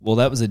Well,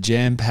 that was a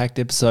jam-packed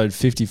episode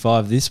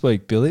 55 this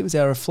week, Billy. It was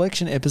our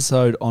reflection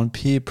episode on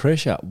peer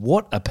pressure.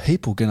 What are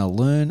people going to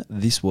learn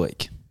this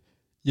week?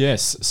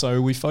 Yes,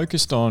 so we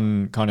focused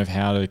on kind of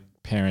how to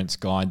parents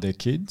guide their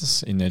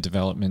kids in their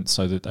development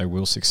so that they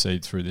will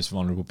succeed through this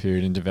vulnerable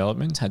period in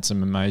development. Had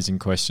some amazing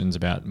questions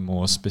about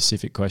more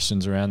specific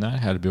questions around that,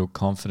 how to build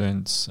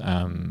confidence,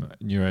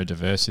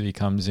 neurodiversity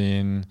comes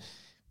in.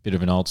 Bit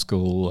of an old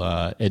school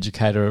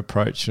educator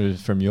approach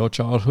from your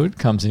childhood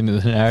comes into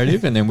the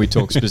narrative, and then we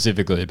talk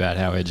specifically about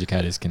how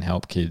educators can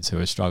help kids who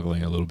are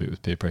struggling a little bit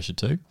with peer pressure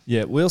too.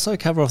 Yeah, we also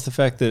cover off the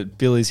fact that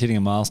Billy's hitting a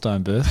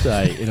milestone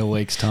birthday in a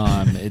week's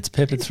time. It's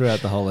peppered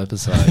throughout the whole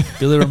episode.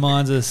 Billy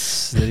reminds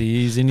us that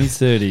he's in his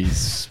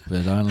 30s,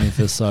 but only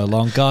for so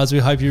long. Guys, we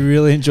hope you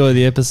really enjoy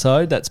the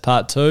episode. That's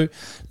part 2.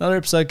 Another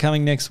episode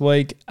coming next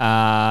week.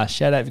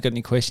 Shout out if you've got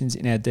any questions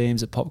in our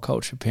DMs at Pop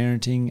Culture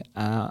Parenting.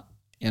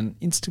 On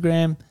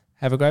Instagram.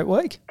 Have a great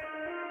week.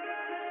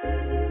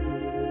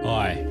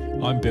 Hi,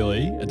 I'm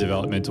Billy, a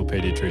developmental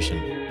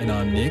paediatrician. And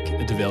I'm Nick,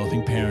 a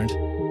developing parent.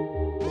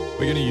 We're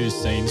going to use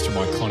scenes from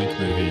iconic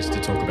movies to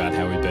talk about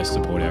how we best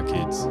support our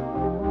kids.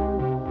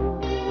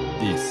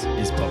 This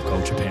is Pop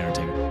Culture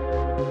Parenting.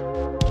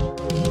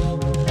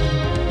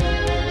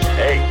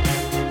 Hey,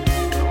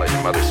 don't let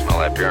your mother smell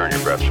that beer on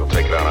your breath. She'll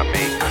take it out on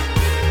me.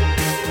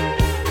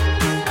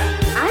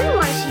 I don't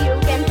want to see you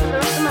again for the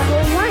rest of my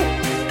whole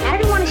life. I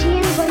don't want to see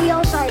anybody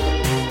else either.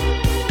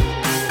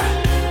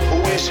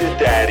 Who is your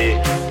daddy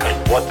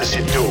and what does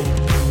he do?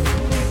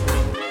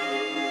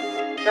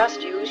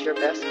 Just use your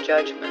best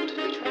judgment.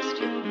 We trust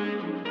you.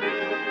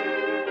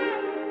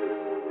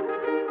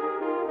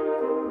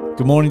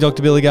 Good morning,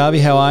 Dr. Billy Garvey.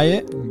 How are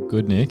you?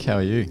 Good, Nick. How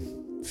are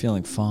you?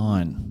 Feeling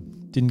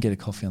fine. Didn't get a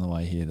coffee on the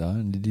way here, though,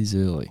 and it is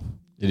early.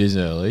 It is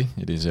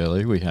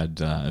early. We had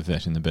a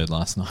vet in the bed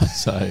last night,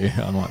 so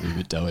I might be a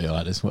bit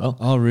doughy-eyed as well.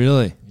 Oh,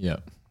 really?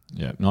 Yep.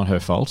 Not her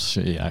fault.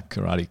 She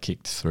karate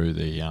kicked through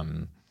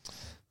the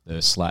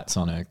slats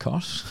on her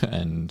cot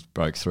and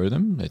broke through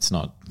them. It's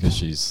not because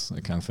she's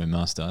a kung fu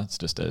master. It's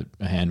just a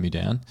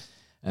hand-me-down.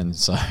 And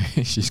so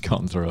she's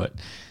gone through it.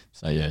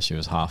 So, yeah, she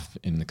was half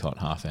in the cot,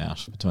 half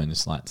out between the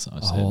slats.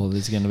 I said,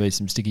 there's going to be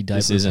some sticky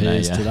date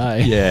repairs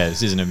today. Yeah,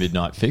 this isn't a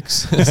midnight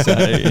fix. So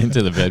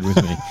into the bed with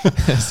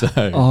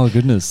me. Oh,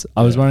 goodness.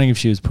 I was wondering if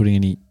she was putting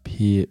any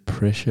peer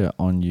pressure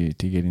on you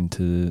to get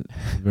into the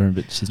room,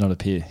 but she's not a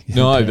peer.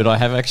 No, but I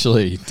have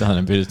actually done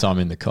a bit of time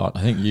in the cot.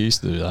 I think you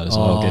used to do that as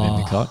well, get in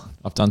the cot.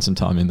 I've done some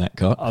time in that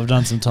cot. I've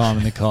done some time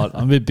in the cot.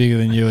 I'm a bit bigger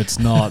than you. It's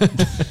not.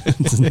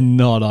 It's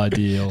not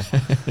ideal.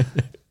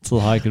 It's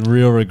like a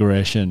real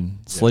regression,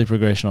 sleep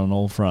regression on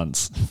all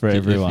fronts for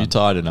everyone. If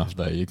you're tired enough,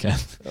 though, you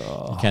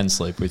can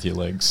sleep with your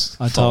legs.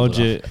 I told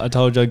you I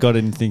got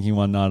in thinking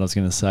one night I was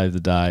going to save the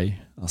day.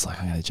 I was like,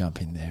 I'm going to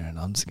jump in there and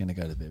I'm just going to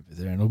go to bed with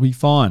her and it'll be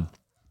fine.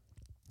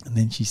 And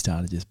then she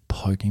started just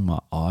poking my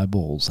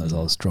eyeballs as I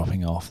was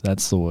dropping off.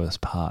 That's the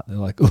worst part. They're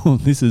like, oh,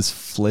 this is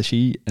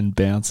fleshy and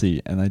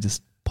bouncy, and they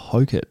just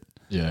poke it.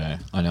 Yeah,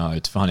 I know.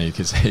 It's funny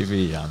because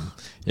Evie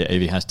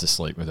has to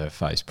sleep with her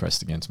face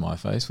pressed against my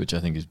face, which I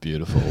think is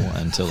beautiful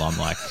until I'm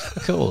like,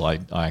 cool, I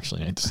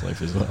actually need to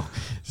sleep as well.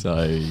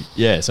 So,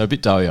 so a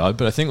bit doughy-eyed,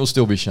 but I think we'll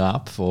still be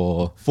sharp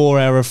for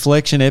our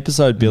reflection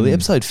episode, Billy.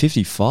 Episode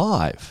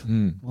 55.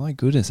 My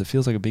goodness, it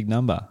feels like a big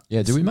number.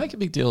 Yeah, do we make a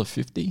big deal of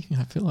 50?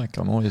 I feel like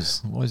I'm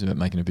always about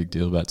making a big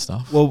deal about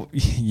stuff. Well,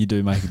 you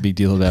do make a big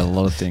deal about a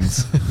lot of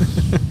things.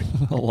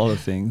 A lot of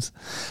things.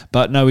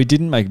 But no, we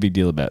didn't make a big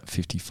deal about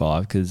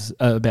 55 because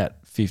about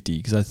 50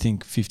 because I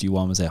think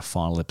 51 was our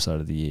final episode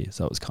of the year.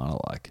 So it was kind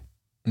of like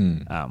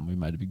we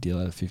made a big deal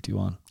out of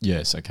 51.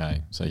 Yes,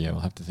 okay. So yeah,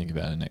 we'll have to think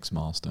about a next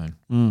milestone.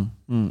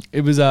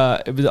 It was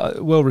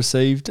well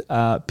received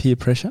peer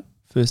pressure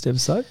first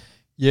episode.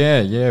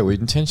 Yeah. We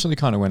intentionally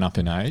kind of went up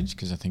in age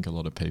because I think a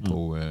lot of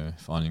people were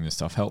finding this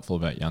stuff helpful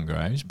about younger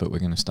age, but we're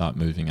going to start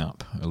moving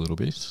up a little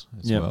bit as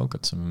well.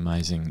 Got some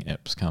amazing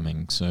eps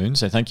coming soon.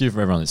 So thank you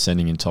for everyone that's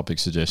sending in topic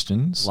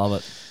suggestions. Love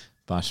it.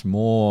 But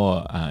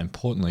more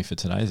importantly for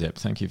today's ep,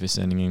 thank you for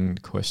sending in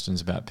questions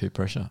about peer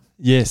pressure.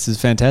 Yes,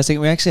 it's fantastic.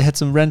 We actually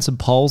ran some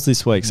polls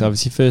this week. So if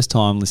it's your first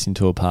time listening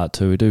to a part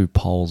 2, we do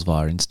polls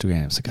via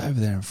Instagram. So go over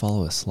there and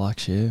follow us. Like,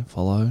 share,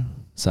 follow,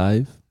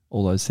 save.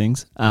 All those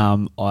things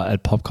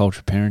at Pop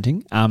Culture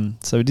Parenting.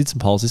 So we did some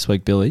polls this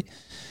week, Billy,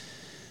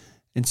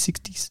 and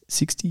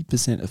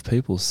 60% of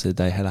people said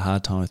they had a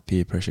hard time with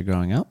peer pressure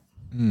growing up.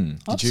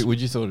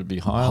 Would you thought it'd be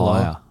higher?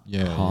 Higher.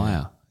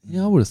 Yeah.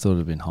 Yeah, I would have thought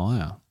it'd been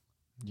higher.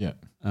 Yeah.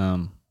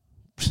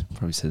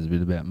 Probably says a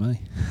bit about me.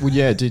 Well,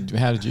 yeah.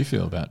 How did you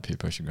feel about peer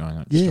pressure growing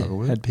up? Struggle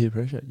with had peer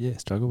pressure. Yeah,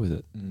 struggle with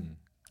it.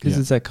 Because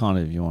it's that kind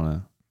of you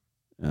want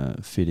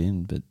to fit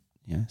in, but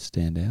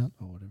stand out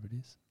or whatever it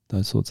is.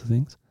 Those sorts of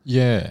things.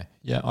 Yeah.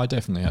 I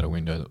definitely had a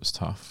window that was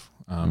tough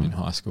in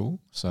high school.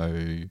 So,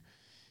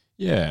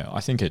 yeah, I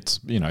think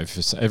it's,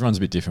 everyone's a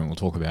bit different. We'll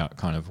talk about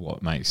kind of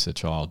what makes a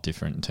child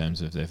different in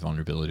terms of their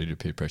vulnerability to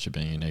peer pressure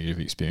being a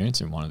negative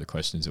experience in one of the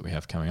questions that we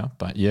have coming up.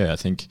 But, yeah, I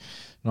think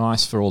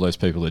nice for all those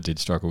people that did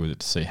struggle with it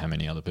to see how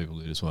many other people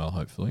did as well,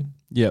 hopefully.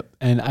 Yep,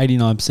 and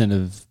 89%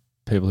 of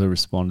people who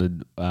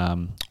responded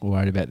were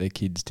worried about their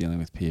kids dealing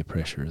with peer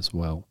pressure as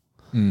well.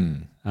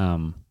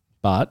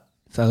 But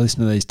if they listen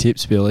to these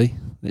tips, Billy,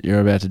 that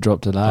you're about to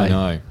drop today. I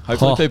know.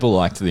 Hopefully people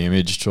liked the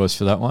image choice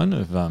for that one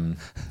of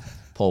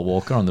Paul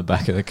Walker on the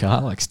back of the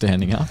car, like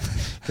standing up.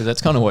 Because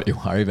that's kind of what you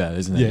worry about,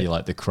 isn't it? Yeah. You're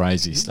like, the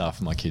crazy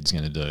stuff my kid's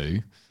going to do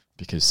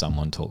because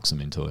someone talks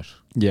them into it.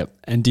 Yep.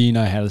 And do you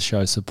know how to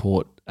show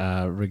support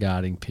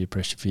regarding peer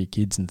pressure for your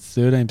kids? And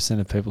 13%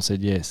 of people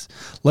said yes.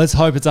 Let's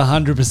hope it's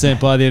 100%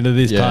 by the end of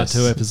this part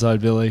 2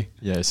 episode, Billy.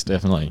 Yes,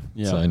 definitely.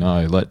 Yep. So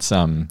no, let's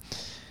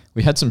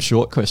we had some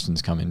short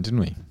questions come in, didn't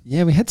we?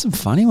 Yeah, we had some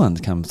funny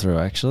ones come through,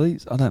 actually.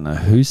 I don't know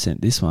who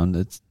sent this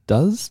one.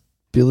 Does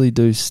Billy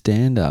do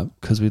stand-up?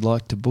 Because we'd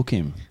like to book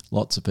him.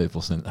 Lots of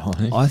people sent that one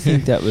in. I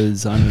think that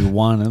was only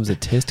one. It was a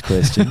test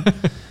question.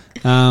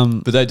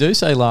 But they do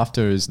say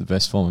laughter is the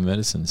best form of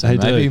medicine. So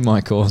maybe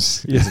my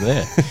cause is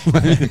there.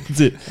 That's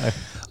it.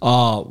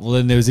 Oh, well,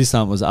 then there was this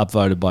one that was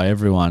upvoted by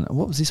everyone.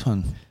 What was this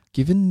one?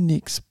 Given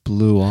Nick's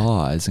blue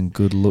eyes and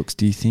good looks,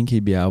 do you think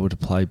he'd be able to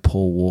play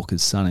Paul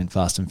Walker's son in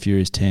Fast and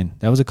Furious 10?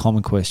 That was a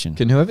common question.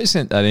 Can whoever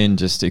sent that in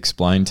just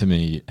explain to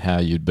me how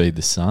you'd be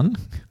the son?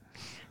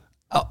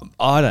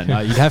 I don't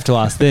know. You'd have to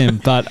ask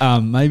them, but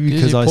maybe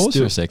because I paused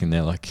for a second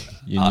there, like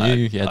you knew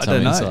you had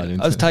some insight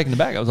into I was taken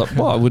aback. I was like,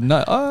 well, I wouldn't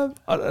know.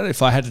 I don't know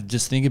if I had to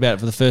just think about it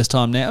for the first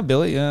time now,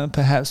 Billy.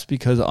 Perhaps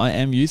because I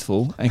am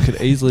youthful and could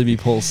easily be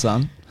Paul's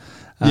son.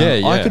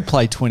 Yeah. I could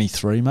play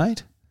 23,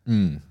 mate.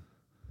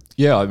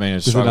 Yeah, I mean,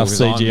 it's with enough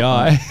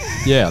CGI.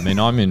 Yeah, I mean,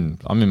 I'm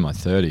in my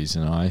 30s,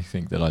 and I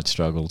think that I'd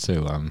struggle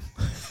to.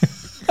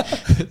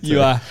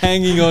 You are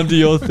hanging on to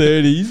your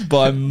 30s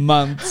by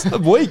months,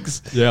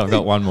 weeks. Yeah, I've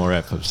got one more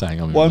ep of saying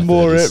I'm one in my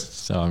more 30s, ep.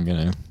 So I'm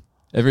gonna.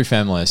 Every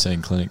family I see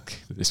in clinic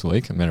this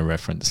week, I'm going to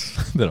reference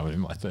that I'm in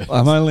my 30s.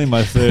 I'm only in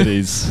my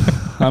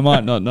 30s. I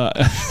might not know.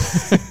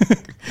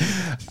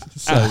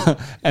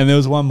 And there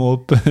was one more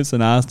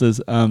person asked us,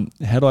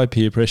 how do I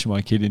peer pressure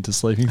my kid into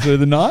sleeping through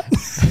the night?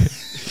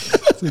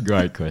 That's a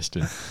great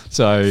question.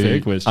 So, fair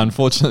question.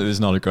 Unfortunately,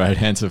 there's not a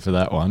great answer for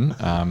that one.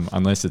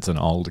 Unless it's an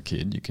older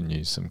kid, you can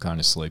use some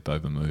kind of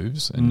sleepover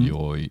moves, and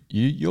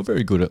you're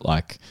very good at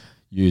like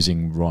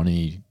using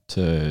Ronnie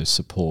to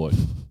support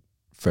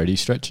Freddie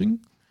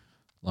stretching.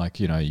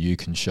 Like, you know, you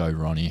can show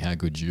Ronnie how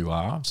good you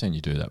are. I've seen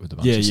you do that with a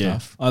bunch of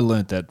stuff. I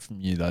learnt that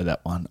from you, though, that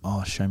one.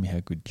 Oh, show me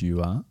how good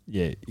you are.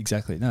 Yeah,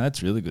 exactly. No,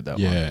 that's really good, that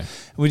one. Yeah.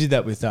 We did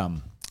that with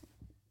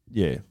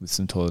with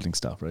some toileting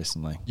stuff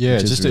recently. Yeah,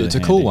 it's a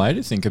cool way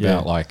to think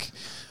about, like,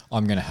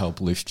 I'm going to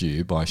help lift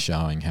you by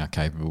showing how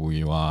capable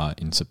you are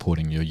in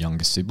supporting your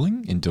younger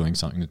sibling in doing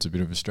something that's a bit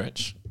of a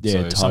stretch. Yeah, so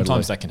totally.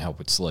 Sometimes that can help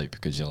with sleep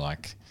because you're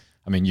like,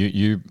 I mean,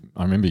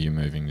 I remember you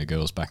moving the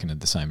girls back into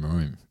the same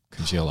room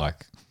because you're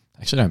like,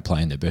 actually don't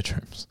play in their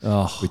bedrooms,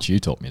 which you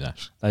taught me that.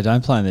 They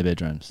don't play in their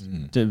bedrooms.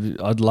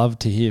 I'd love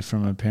to hear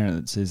from a parent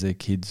that says their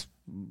kids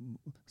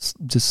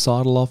just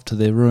sidle off to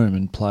their room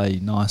and play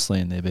nicely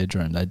in their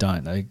bedroom. They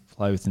don't. They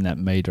play within that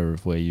meter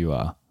of where you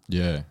are.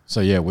 Yeah. So,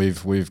 yeah,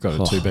 we've got a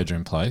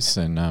 2-bedroom place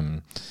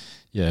and,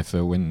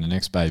 for when the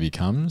next baby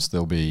comes,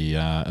 there'll be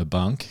a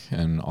bunk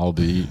and I'll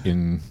be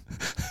in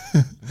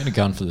a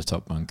gun for the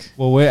top bunk.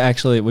 Well,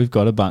 we've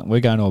got a bunk. We're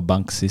going to a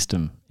bunk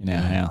system in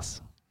our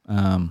house.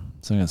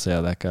 So I'm going to see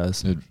how that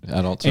goes.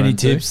 Adults. Any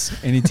tips?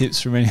 Any tips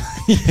from any?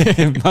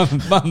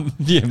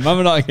 Mum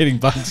and I are getting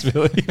bunks,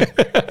 Billy.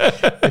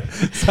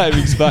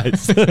 Saving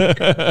space.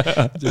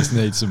 Just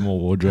need some more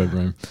wardrobe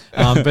room.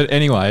 But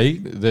anyway,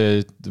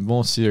 the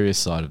more serious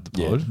side of the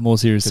pod. More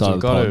serious side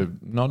of the pod.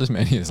 Not as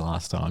many as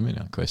last time in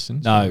our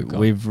questions. No,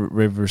 we've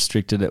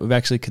restricted it. We've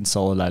actually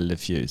consolidated a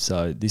few.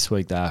 So this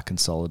week they are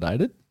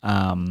consolidated.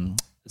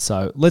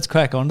 So let's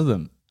crack onto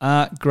them.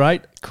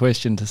 Great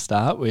question to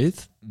start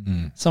with.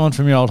 Someone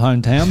from your old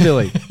hometown,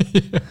 Billy.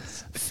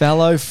 Yes.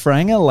 Fellow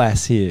Franger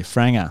lass here.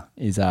 Franger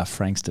is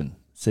Frankston.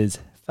 Says,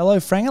 fellow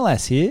Franger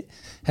lass here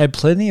had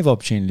plenty of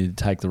opportunity to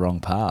take the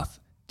wrong path.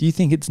 Do you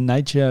think it's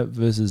nature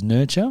versus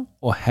nurture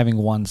or having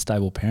one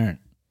stable parent?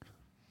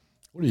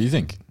 What do you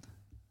think?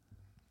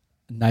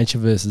 Nature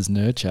versus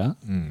nurture?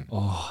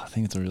 Oh, I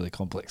think it's a really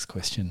complex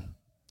question.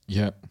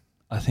 Yep.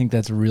 I think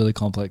that's really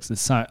complex.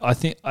 I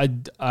think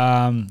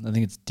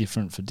it's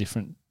different for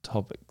different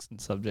topics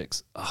and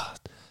subjects.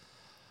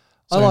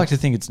 I like to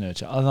think it's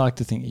nurture. I like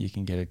to think you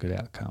can get a good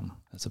outcome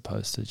as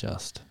opposed to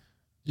just.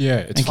 Yeah,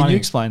 it's and funny. Can you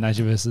explain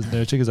nature versus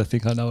nurture? Because I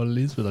think I know what it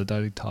is, but I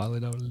don't entirely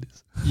know what it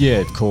is. Yeah,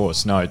 of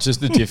course. No, it's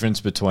just the difference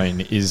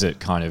between, is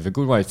it kind of a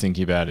good way of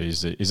thinking about it,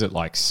 is it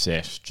like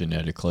set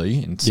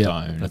genetically in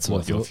stone, that's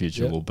what your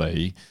future will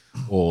be,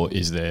 or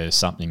is there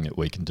something that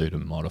we can do to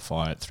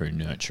modify it through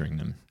nurturing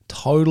them?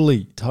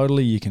 Totally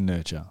you can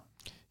nurture.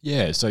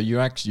 Yeah, so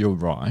you're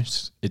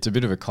right. It's a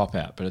bit of a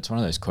cop-out, but it's one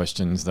of those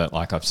questions that,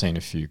 like, I've seen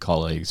a few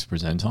colleagues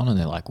present on and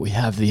they're like, we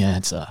have the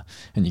answer.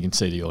 And you can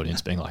see the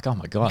audience being like, oh,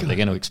 my God, they're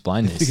going to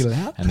explain this. Figure it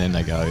out. And then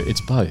they go, it's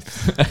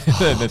both.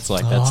 And it's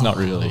like, it's not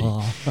really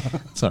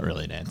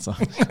an answer.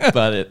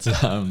 But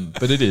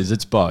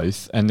it's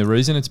both. And the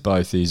reason it's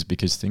both is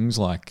because things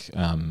like,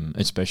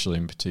 especially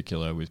in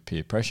particular with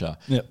peer pressure,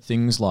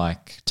 things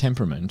like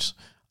temperament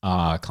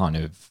are kind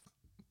of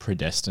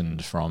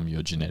predestined from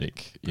your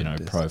genetic,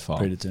 profile.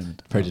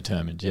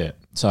 Predetermined, yeah.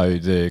 So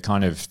the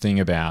kind of thing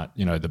about,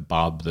 the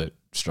bub that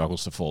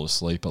struggles to fall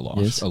asleep a lot.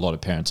 Yes. A lot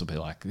of parents will be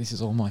like, this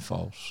is all my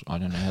fault. I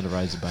don't know how to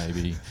raise a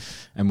baby.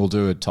 And we'll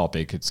do a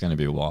topic. It's going to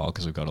be a while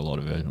because we've got a lot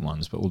of urgent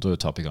ones, but we'll do a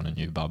topic on a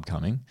new bub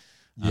coming.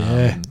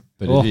 Yeah.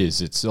 But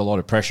it's a lot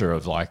of pressure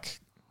of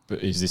like,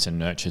 is this a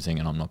nurture thing?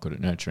 And I'm not good at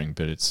nurturing,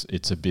 but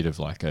it's a bit of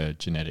like a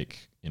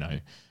genetic,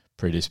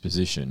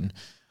 predisposition.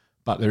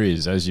 But there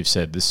is, as you've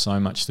said, there's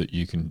so much that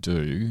you can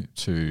do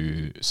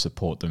to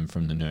support them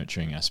from the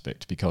nurturing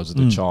aspect, because of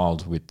the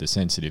child with the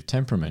sensitive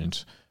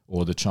temperament,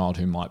 or the child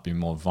who might be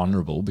more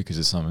vulnerable because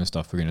of some of the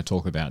stuff we're going to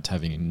talk about,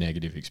 having a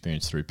negative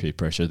experience through peer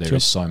pressure. There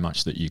is so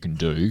much that you can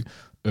do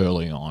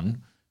early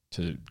on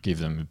to give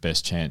them the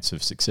best chance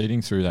of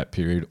succeeding through that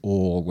period,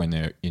 or when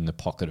they're in the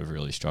pocket of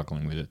really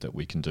struggling with it, that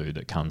we can do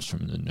that comes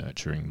from the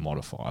nurturing,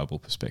 modifiable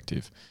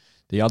perspective.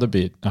 The other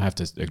bit, I have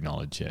to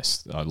acknowledge,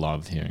 yes, I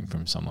love hearing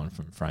from someone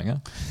from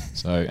Franga.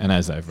 So, and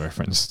as they've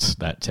referenced,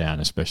 that town,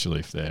 especially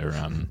if they're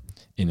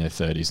in their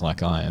 30s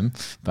like I am,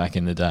 back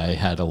in the day,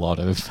 had a lot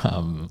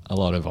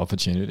of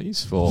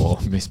opportunities for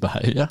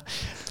misbehaviour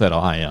that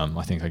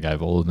I think I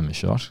gave all of them a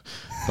shot.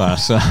 But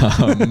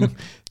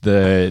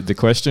the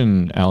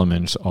question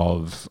element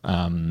of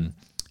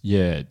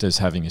does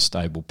having a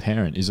stable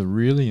parent is a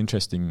really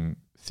interesting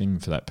thing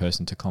for that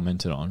person to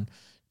comment it on.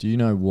 Do you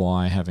know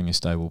why having a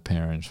stable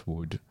parent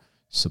would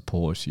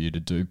support you to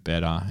do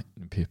better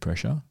in peer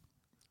pressure?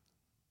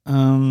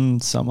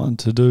 Someone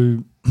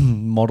to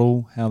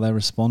model how they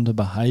respond to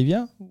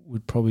behaviour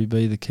would probably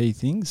be the key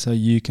thing. So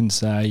you can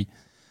say,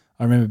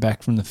 I remember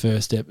back from the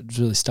first step, it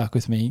really stuck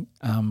with me.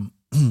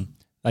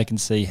 They can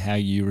see how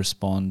you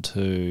respond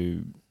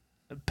to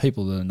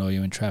people that annoy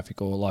you in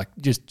traffic, or like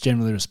just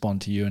generally respond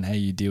to you, and how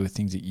you deal with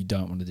things that you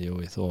don't want to deal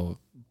with, or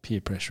peer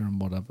pressure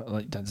and whatever.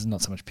 Like, there's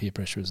not so much peer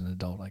pressure as an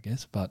adult, I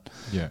guess, but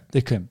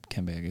there can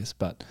be, I guess,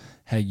 but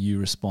how you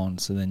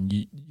respond. So then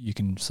you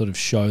can sort of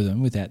show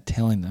them without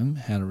telling them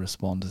how to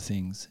respond to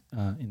things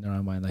in their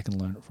own way, and they can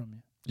learn it from you.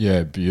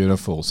 Yeah,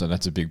 beautiful. So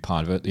that's a big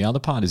part of it. The other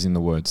part is in the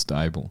word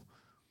stable.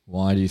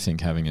 Why do you think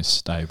having a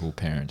stable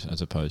parent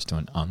as opposed to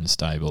an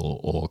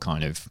unstable or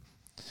kind of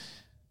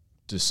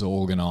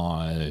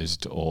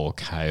disorganized or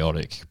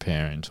chaotic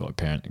parent, or a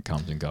parent that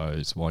comes and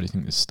goes, why do you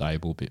think the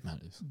stable bit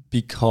matters?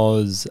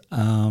 Because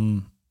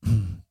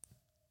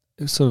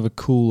it's sort of a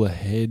cooler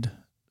head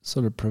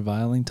sort of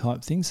prevailing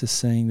type thing. So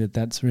seeing that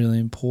that's really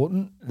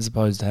important, as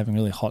opposed to having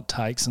really hot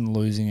takes and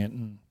losing it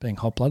and being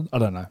hot blooded. I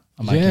don't know.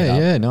 I'm making it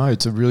up. No,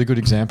 it's a really good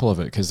example of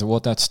it, because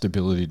what that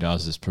stability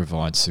does is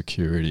provide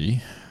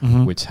security,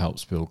 which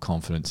helps build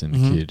confidence in the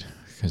kid,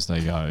 because they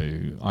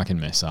go, I can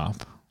mess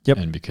up. Yep.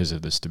 And because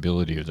of the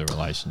stability of the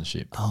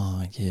relationship,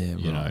 I'll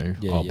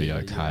be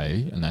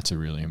okay. And that's a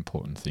really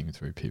important thing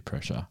through peer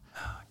pressure,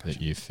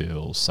 that you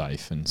feel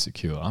safe and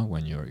secure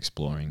when you're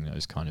exploring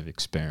those kind of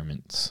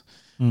experiments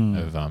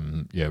of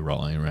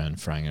rolling around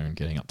Franga and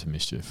getting up to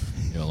mischief.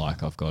 You're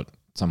like, I've got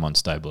someone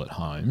stable at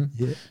home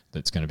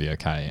that's going to be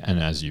okay. And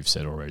as you've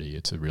said already,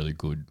 it's a really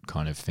good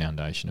kind of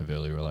foundation of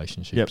early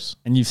relationships. Yep.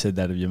 And you've said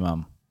that of your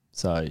mum.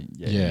 So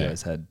you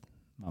guys had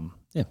mum.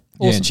 Yeah.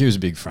 Awesome. Yeah, and she was a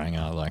big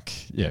Franga.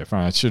 Franga,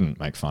 I shouldn't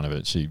make fun of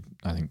it. She,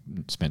 I think,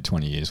 spent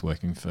 20 years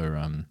working for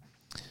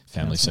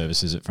family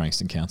services at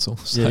Frankston Council.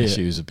 So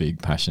she was a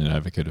big, passionate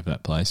advocate of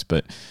that place.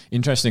 But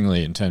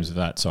interestingly, in terms of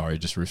that, sorry,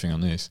 just riffing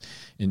on this,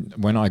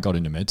 when I got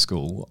into med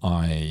school,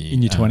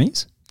 in your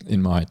 20s?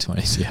 In my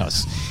 20s,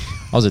 yes.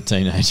 I was a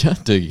teenager,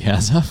 Doogie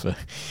Howser,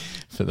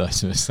 for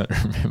those of us that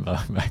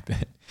remember back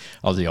then.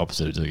 I was the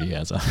opposite of Doogie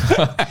Howser.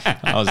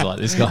 I was like,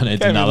 this guy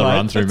needs another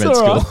run through med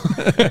school.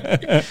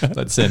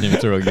 Let's send him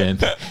through again.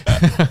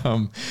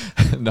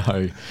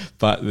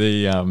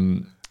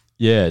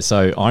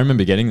 So I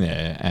remember getting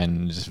there,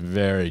 and just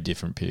very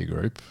different peer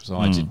group. So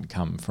I didn't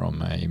come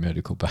from a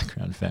medical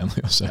background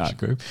family or social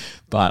group.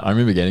 But I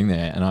remember getting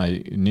there, and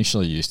I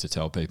initially used to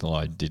tell people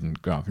I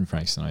didn't grow up in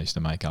Frankston. I used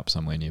to make up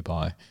somewhere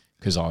nearby,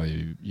 because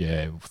I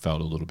felt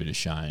a little bit of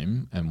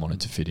shame and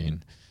wanted to fit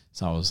in.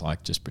 So I was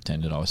like, just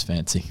pretended I was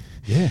fancy.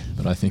 Yeah.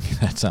 But I think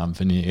that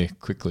veneer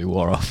quickly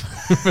wore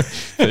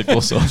off. People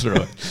saw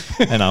through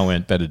it. And I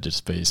went, better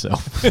just be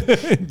yourself.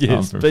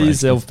 Yes, be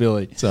yourself,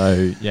 Billy.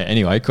 So,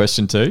 anyway,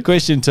 question 2.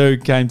 Question 2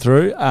 came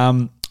through.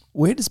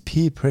 Where does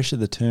peer pressure,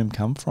 the term,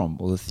 come from,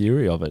 or the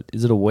theory of it?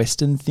 Is it a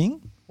Western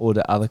thing, or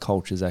do other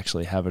cultures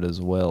actually have it as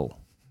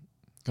well?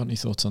 Got any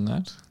thoughts on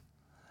that?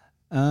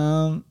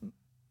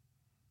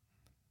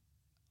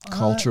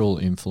 Cultural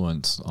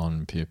influence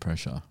on peer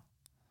pressure.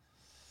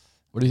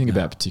 What do you think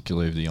about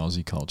particularly of the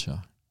Aussie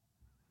culture?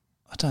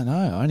 I don't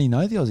know. I only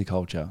know the Aussie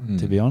culture,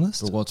 to be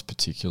honest. But what's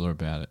particular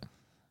about it?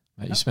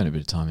 Mate, you spent a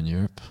bit of time in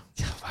Europe,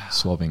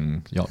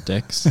 swabbing yacht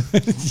decks.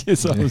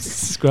 Yes, I was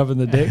scrubbing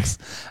the decks.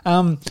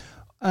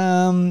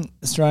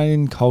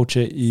 Australian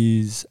culture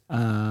is,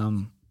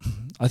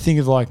 I think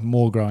of like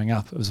more growing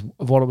up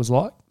of what it was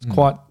like. It's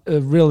quite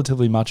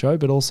relatively macho,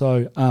 but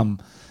also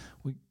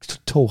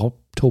tall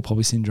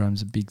poppy syndrome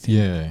is a big thing.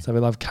 Yeah. So we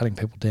love cutting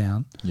people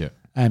down. Yeah.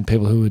 And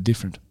people who are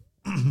different.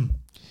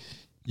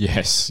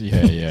 Yes,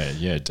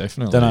 yeah,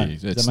 definitely. Don't know.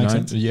 Does that make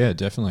sense? Yeah,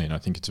 definitely, and I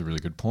think it's a really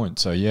good point.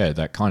 So yeah,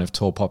 that kind of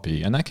tall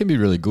poppy, and that can be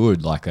really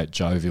good, like that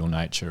jovial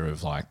nature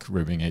of like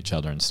ribbing each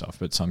other and stuff.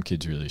 But some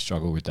kids really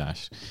struggle with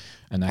that,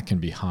 and that can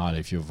be hard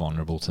if you're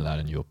vulnerable to that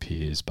and your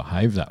peers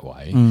behave that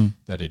way.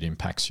 That it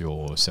impacts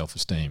your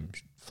self-esteem,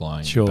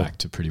 flying back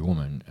to Pretty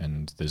Woman,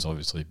 and there's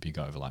obviously a big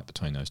overlap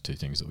between those two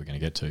things that we're going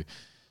to get to.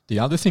 The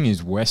other thing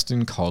is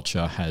Western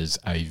culture has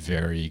a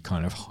very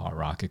kind of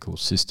hierarchical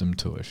system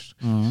to it.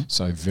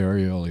 So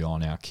very early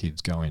on, our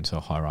kids go into a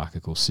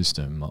hierarchical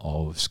system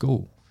of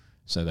school.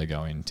 So they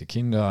go into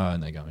kinder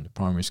and they go into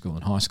primary school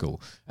and high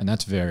school. And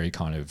that's very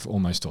kind of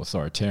almost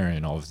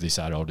authoritarian of this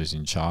adult is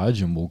in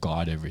charge and will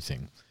guide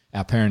everything.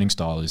 Our parenting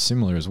style is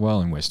similar as well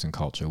in Western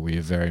culture. We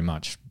are very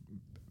much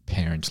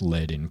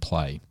parent-led in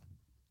play.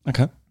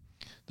 Okay.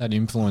 That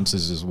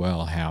influences as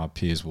well how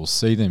peers will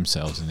see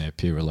themselves in their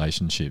peer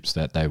relationships,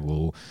 that they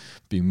will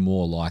be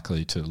more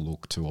likely to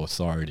look to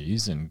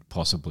authorities and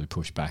possibly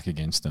push back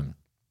against them.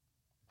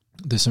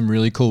 There's some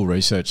really cool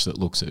research that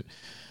looks at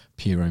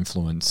peer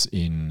influence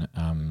in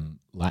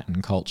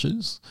Latin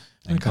cultures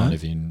and kind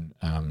of in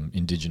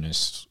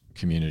indigenous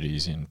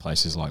communities in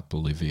places like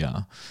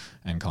Bolivia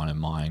and kind of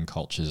Mayan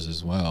cultures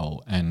as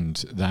well. And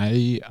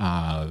they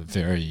are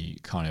very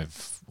kind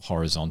of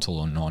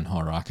horizontal and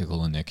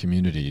non-hierarchical in their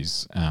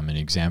communities. An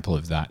example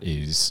of that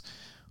is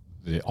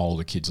the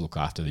older kids look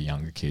after the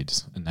younger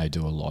kids, and they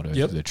do a lot of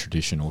the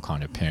traditional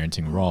kind of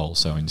parenting role.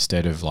 So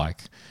instead of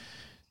like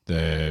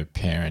the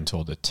parent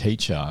or the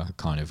teacher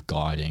kind of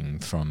guiding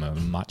from a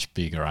much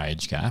bigger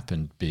age gap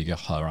and bigger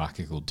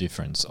hierarchical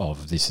difference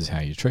of this is how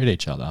you treat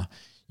each other,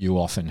 you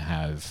often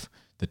have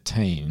the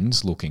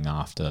teens looking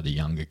after the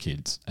younger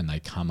kids, and they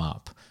come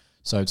up.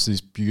 So it's this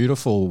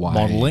beautiful way.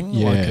 Modelling?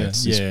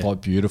 It's this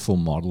beautiful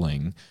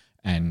modelling.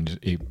 And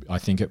I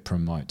think it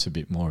promotes a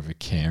bit more of a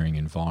caring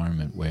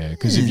environment where,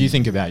 because if you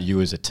think about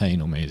you as a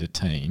teen or me as a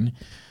teen,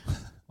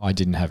 I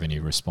didn't have any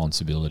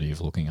responsibility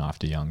of looking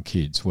after young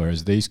kids,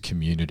 whereas these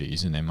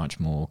communities, and they're much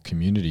more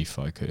community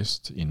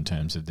focused in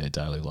terms of their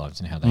daily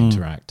lives and how they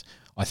interact,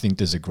 I think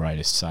there's a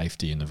greater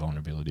safety in the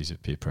vulnerabilities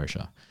of peer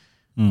pressure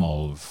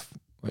of,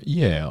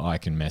 I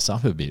can mess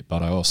up a bit,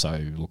 but I also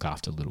look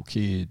after little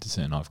kids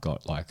and I've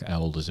got like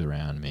elders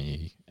around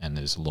me and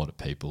there's a lot of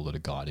people that are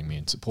guiding me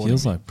and supporting me.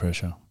 Feels like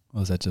pressure.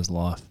 Or is that just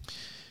life?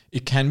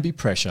 It can be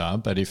pressure,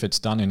 but if it's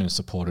done in a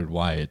supported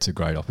way, it's a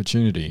great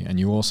opportunity. And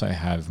you also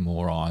have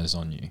more eyes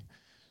on you.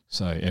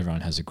 So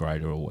everyone has a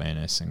greater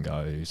awareness and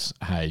goes,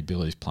 hey,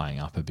 Billy's playing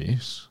up a bit.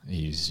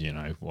 He's,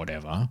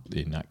 whatever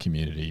in that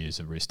community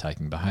is a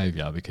risk-taking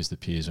behaviour because the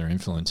peers are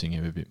influencing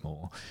him a bit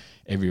more.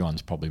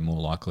 Everyone's probably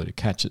more likely to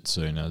catch it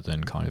sooner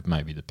than kind of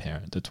maybe the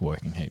parent that's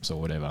working heaps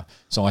or whatever.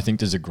 So I think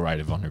there's a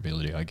greater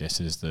vulnerability, I guess,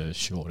 is the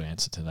short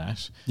answer to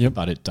that. Yep.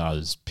 But it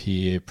does,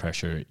 peer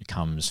pressure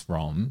comes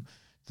from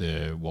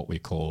what we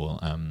call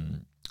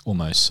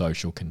almost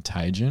social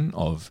contagion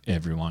of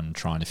everyone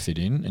trying to fit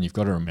in. And you've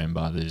got to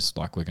remember there's,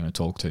 like we're going to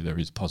talk to, there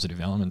is positive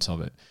elements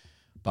of it.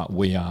 But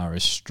we are a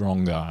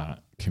stronger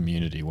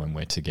community when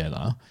we're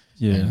together.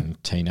 Yeah.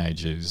 And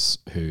teenagers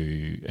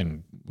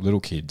and little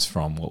kids,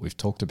 from what we've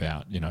talked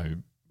about,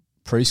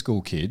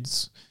 preschool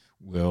kids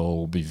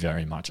will be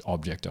very much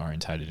object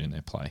orientated in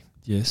their play.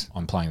 Yes.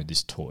 I'm playing with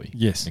this toy.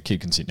 Yes. A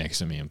kid can sit next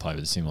to me and play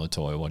with a similar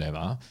toy or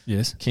whatever.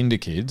 Yes. Kinder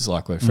kids,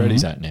 like where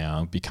Freddie's at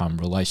now, become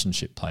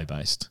relationship play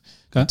based.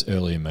 Okay. It's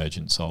early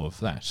emergence of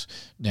that.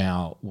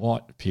 Now,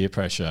 what peer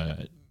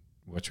pressure,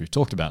 which we've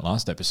talked about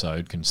last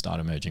episode, can start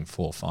emerging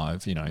 4 or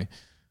 5,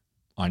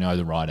 I know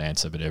the right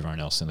answer, but everyone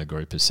else in the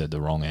group has said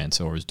the wrong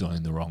answer or is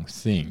doing the wrong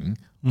thing.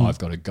 I've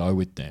got to go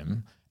with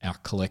them. Our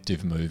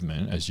collective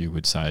movement, as you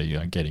would say,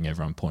 getting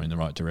everyone pointing in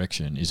the right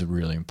direction is a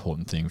really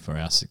important thing for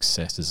our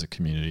success as a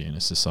community and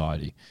a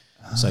society.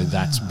 So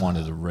that's one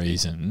of the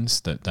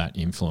reasons that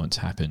influence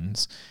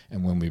happens.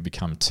 And when we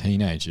become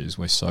teenagers,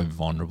 we're so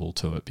vulnerable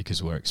to it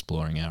because we're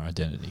exploring our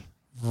identity.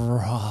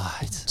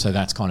 Right. So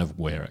that's kind of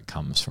where it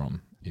comes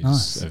from. Is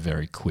Nice. a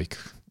very quick.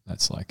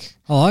 That's like,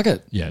 I like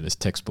it. yeah, there's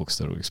textbooks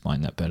that will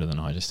explain that better than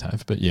I just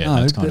have. But yeah,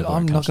 No, that's kind but of where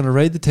I'm it not comes going to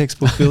read the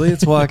textbook, Billy.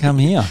 That's why I come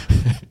here.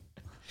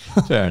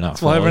 Fair enough.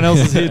 That's why everyone else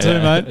is here too,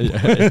 mate.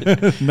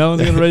 Yeah. No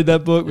one's going to read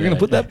that book. We're going to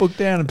put that book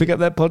down and pick up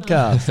that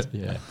podcast.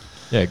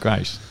 Yeah,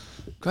 great.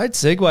 Great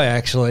segue,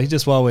 actually,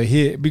 just while we're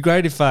here. It'd be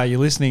great if you're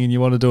listening and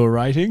you want to do a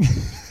rating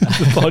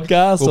the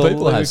podcast. Well, or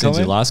people leave have a since your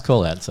comment. last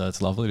call out, so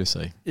it's lovely to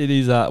see. It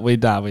is, we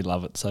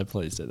love it, so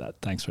please do that.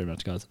 Thanks very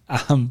much, guys.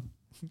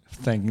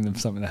 Thanking them for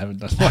something they haven't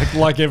done.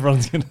 Like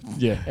everyone's going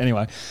to,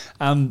 anyway.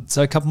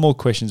 So a couple more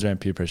questions around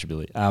peer pressure,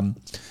 Billy.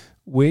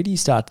 Where do you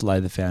start to lay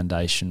the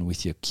foundation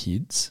with your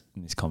kids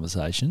in this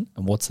conversation,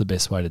 and what's the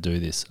best way to do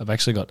this? I've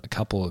actually got a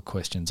couple of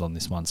questions on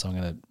this one, so I'm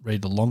going to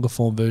read the longer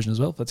form version as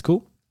well, if that's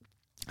cool.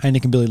 Hey,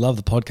 Nick and Billy, love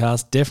the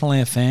podcast.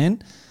 Definitely a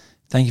fan.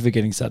 Thank you for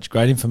getting such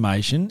great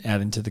information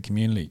out into the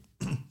community.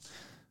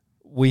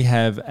 We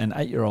have an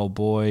 8-year-old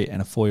boy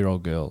and a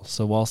 4-year-old girl.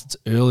 So whilst it's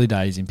early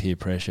days in peer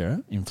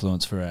pressure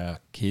influence for our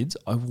kids,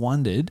 I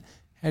wondered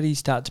how do you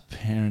start to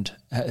parent?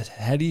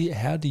 How do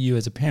you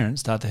as a parent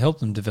start to help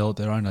them develop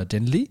their own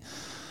identity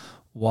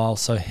while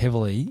so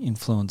heavily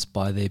influenced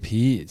by their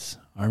peers?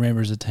 I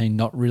remember as a teen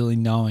not really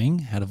knowing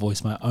how to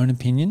voice my own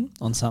opinion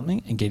on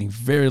something and getting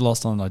very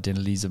lost on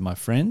identities of my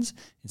friends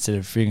instead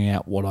of figuring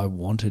out what I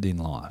wanted in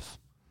life.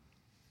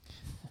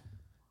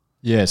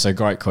 Yeah, so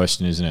great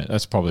question, isn't it?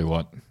 That's probably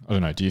what, I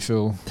don't know,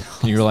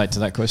 can you relate to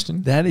that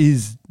question?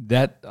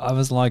 I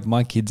was like,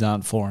 my kids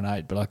aren't 4 and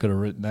 8, but I could have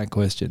written that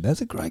question.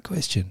 That's a great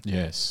question.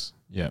 Yes,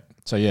 yeah.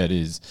 So yeah, it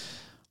is.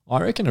 I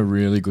reckon a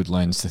really good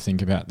lens to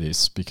think about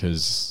this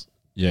because...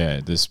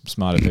 yeah, there's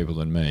smarter people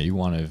than me.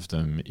 One of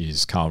them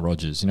is Carl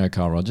Rogers. You know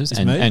Carl Rogers?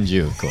 And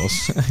you, of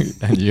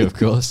course. And you, of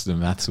course, the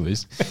maths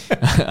whiz.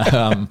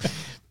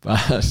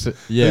 But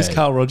yeah. Who's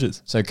Carl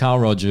Rogers? So Carl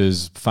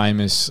Rogers,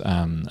 famous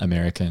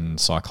American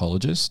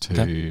psychologist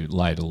who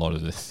laid a lot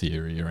of the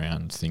theory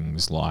around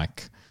things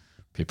like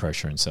peer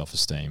pressure and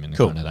self-esteem and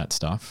kind of that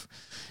stuff.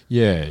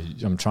 Yeah,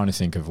 I'm trying to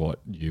think of what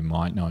you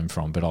might know him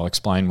from, but I'll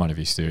explain one of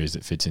his theories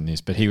that fits in this.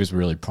 But he was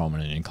really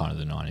prominent in kind of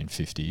the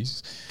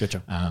 1950s.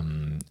 Gotcha.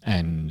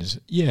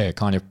 And yeah,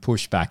 kind of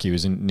pushed back. He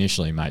was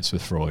initially mates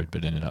with Freud,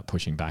 but ended up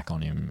pushing back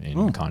on him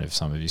in kind of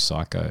some of his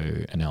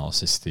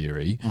psychoanalysis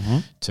theory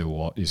to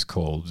what is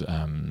called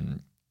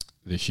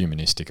the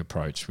humanistic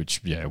approach,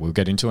 which, yeah, we'll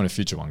get into in a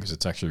future one because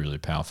it's actually really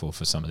powerful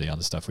for some of the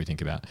other stuff we think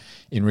about.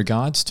 In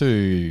regards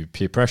to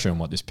peer pressure and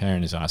what this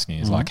parent is asking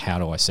is like, how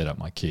do I set up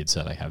my kids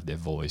so they have their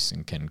voice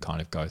and can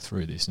kind of go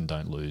through this and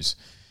don't lose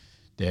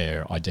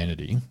their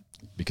identity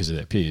because of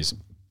their peers?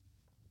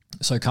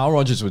 So Carl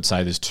Rogers would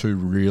say there's 2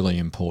 really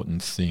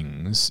important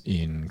things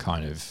in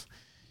kind of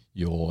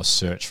your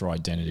search for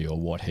identity, or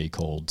what he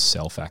called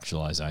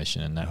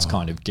self-actualization, and that's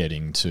kind of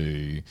getting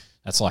to...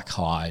 that's like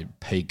high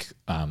peak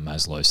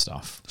Maslow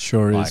stuff.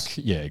 Sure like, is.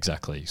 Yeah,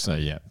 exactly. So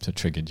yeah, to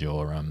triggered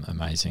your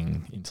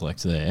amazing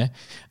intellect there.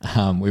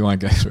 We won't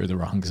go through the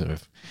rungs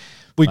of...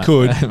 We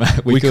could.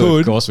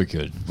 Of course we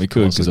could. We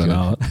could because I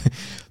know it.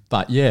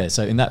 But yeah,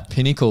 so in that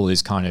pinnacle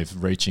is kind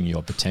of reaching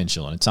your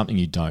potential, and it's something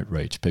you don't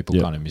reach. People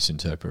kind of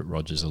misinterpret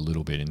Rogers a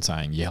little bit in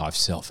saying, yeah, I've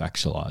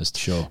self-actualized.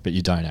 Sure. But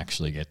you don't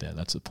actually get there.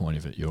 That's the point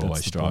of it. You're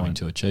always striving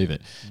to achieve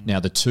it. Now,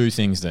 the 2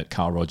 things that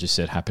Carl Rogers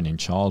said happen in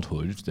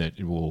childhood that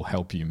will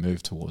help you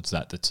move towards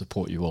that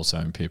support you also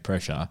in peer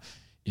pressure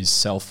is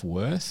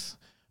self-worth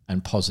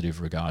and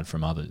positive regard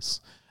from others.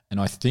 And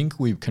I think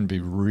we can be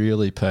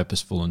really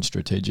purposeful and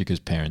strategic as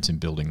parents in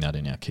building that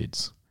in our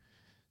kids.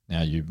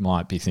 Now, you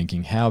might be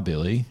thinking,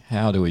 Billy?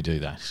 How do we do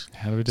that?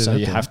 How do we do that? So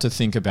you have to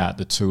think about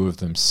the 2 of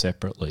them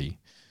separately.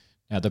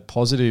 Now, the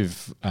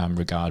positive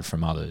regard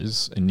from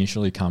others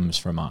initially comes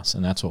from us,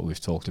 and that's what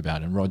we've talked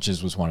about. And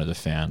Rogers was one of the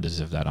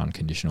founders of that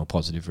unconditional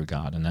positive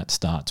regard, and that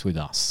starts with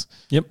us.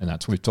 Yep.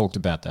 And we've talked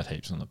about that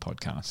heaps on the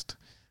podcast.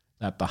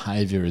 That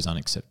behaviour is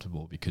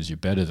unacceptable because you're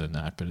better than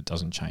that, but it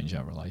doesn't change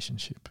our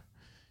relationship.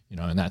 You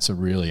know, and that's a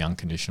really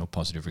unconditional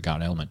positive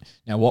regard element.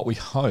 Now, what we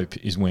hope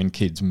is when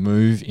kids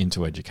move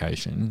into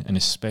education, and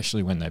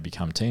especially when they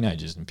become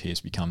teenagers and peers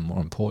become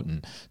more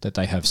important, that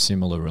they have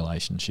similar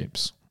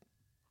relationships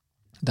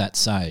that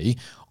say,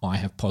 I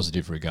have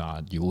positive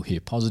regard. You will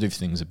hear positive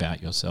things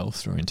about yourself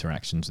through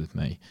interactions with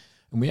me.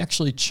 And we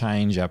actually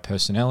change our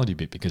personality a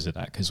bit because of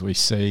that, because we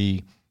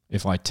see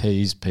if I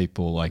tease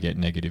people, I get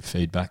negative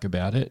feedback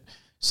about it.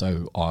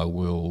 So I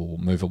will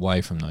move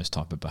away from those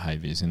type of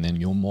behaviours, and then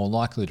you're more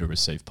likely to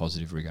receive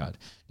positive regard.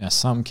 Now,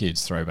 some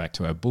kids, throw back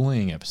to our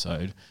bullying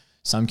episode,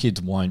 some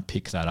kids won't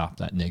pick that up,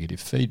 that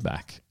negative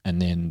feedback,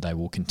 and then they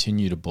will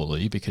continue to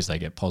bully because they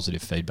get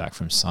positive feedback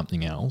from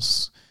something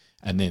else,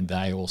 and then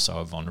they also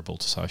are vulnerable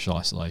to social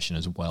isolation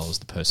as well as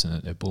the person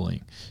that they're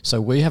bullying. So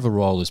we have a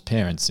role as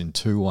parents in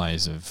 2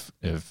 ways of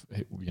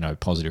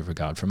positive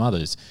regard from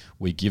others.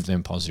 We give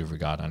them positive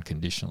regard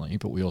unconditionally,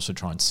 but we also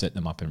try and set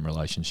them up in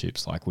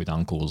relationships like with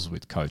uncles,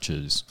 with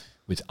coaches,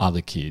 with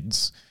other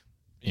kids.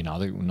 In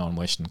other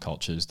non-Western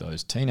cultures,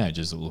 those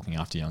teenagers that were looking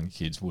after young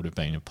kids would have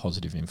been a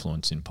positive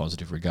influence in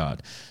positive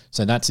regard.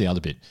 So that's the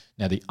other bit.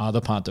 Now, the other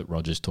part that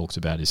Rogers talks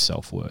about is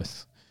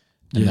self-worth.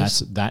 And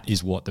that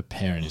is what the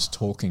parent is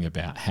talking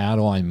about. How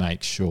do I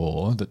make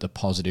sure that the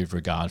positive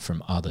regard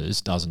from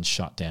others doesn't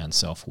shut down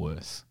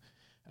self-worth?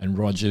 And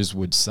Rogers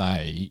would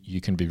say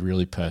you can be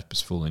really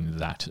purposeful in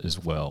that as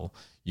well.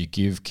 You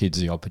give kids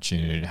the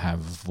opportunity to have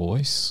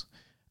voice,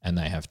 and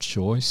they have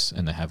choice,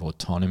 and they have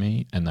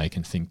autonomy, and they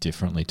can think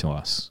differently to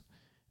us.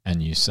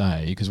 And you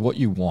say, because what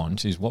you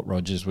want is what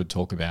Rogers would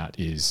talk about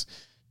is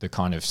the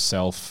kind of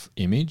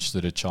self-image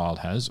that a child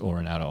has or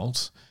an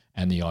adult,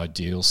 and the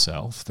ideal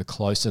self. The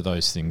closer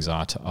those things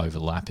are to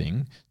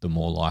overlapping, the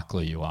more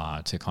likely you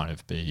are to kind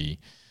of be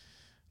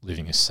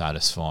living a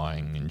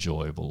satisfying,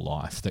 enjoyable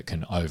life that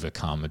can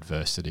overcome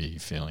adversity,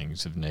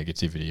 feelings of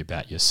negativity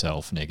about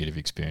yourself, negative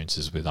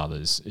experiences with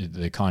others.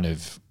 The kind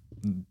of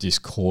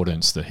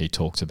discordance that he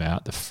talked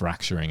about, the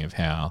fracturing of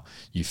how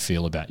you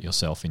feel about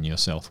yourself and your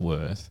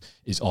self-worth,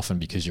 is often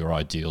because your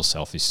ideal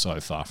self is so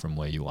far from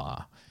where you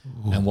are.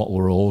 Ooh. And what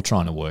we're all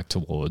trying to work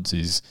towards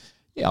is,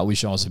 I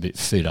wish I was a bit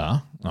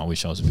fitter, I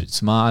wish I was a bit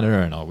smarter,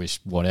 and I wish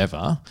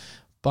whatever,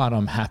 but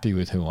I'm happy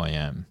with who I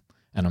am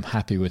and I'm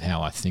happy with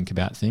how I think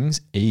about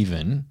things,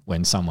 even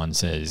when someone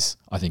says,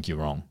 I think you're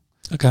wrong.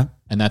 Okay.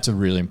 And that's a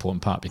really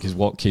important part, because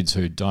what kids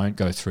who don't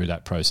go through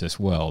that process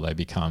well, they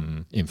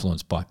become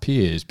influenced by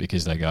peers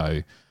because they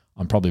go,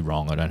 I'm probably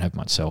wrong. I don't have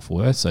much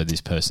self-worth. So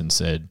this person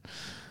said,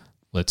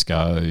 let's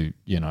go,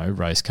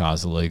 race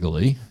cars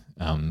illegally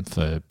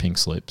for pink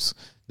slips.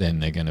 Then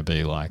they're going to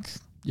be like,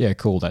 yeah,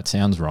 cool, that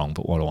sounds wrong,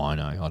 but what do I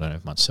know? I don't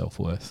have much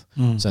self-worth.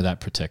 So that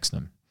protects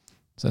them.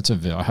 So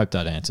I hope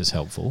that answer's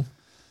helpful.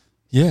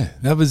 Yeah,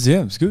 it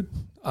was good.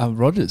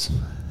 Rogers.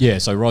 Yeah,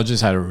 so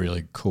Rogers had a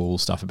really cool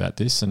stuff about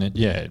this, and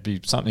it'd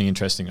be something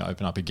interesting to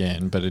open up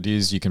again, but it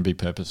is, you can be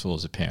purposeful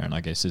as a parent,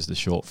 I guess, is the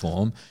short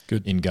form.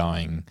 Good. In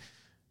going,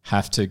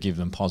 have to give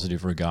them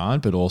positive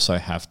regard, but also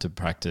have to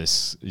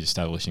practice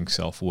establishing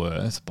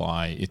self-worth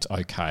by, it's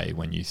okay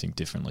when you think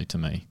differently to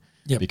me.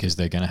 Yep. Because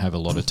they're going to have a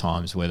lot of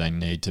times where they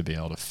need to be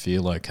able to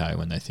feel okay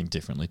when they think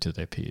differently to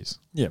their peers.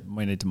 Yeah,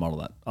 we need to model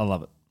that. I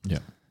love it. Yeah.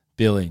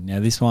 Billy, now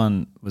this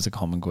one was a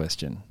common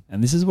question.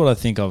 And this is what I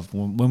think of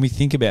when we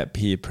think about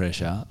peer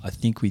pressure. I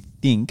think we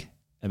think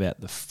about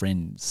the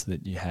friends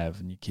that you have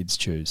and your kids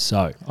choose.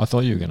 So I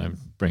thought you were going to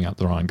bring up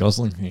the Ryan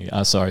Gosling thing.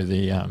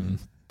 The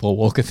Paul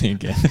Walker thing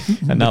again.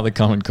 Another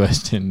common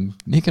question.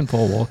 Nick and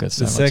Paul Walker.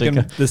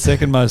 The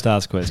second most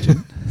asked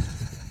question.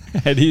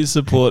 How do you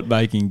support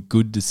making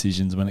good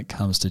decisions when it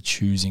comes to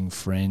choosing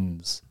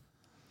friends?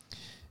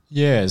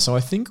 Yeah, so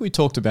I think we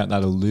talked about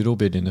that a little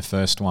bit in the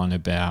first one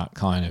about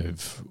kind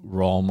of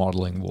role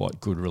modeling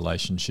what good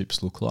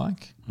relationships look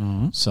like.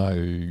 Mm-hmm.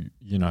 So,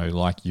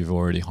 like you've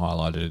already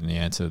highlighted in the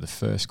answer to the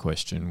first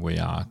question, we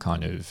are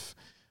kind of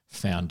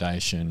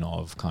foundation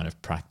of kind of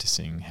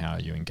practicing how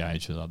you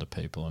engage with other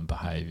people and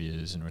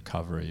behaviours and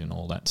recovery and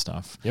all that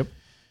stuff. Yep.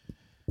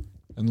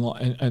 And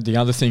the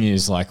other thing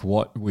is, like,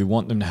 what we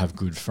want them to have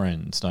good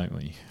friends, don't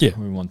we? Yeah.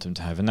 We want them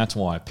to have, and that's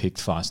why I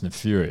picked Fast and the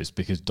Furious,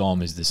 because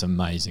Dom is this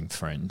amazing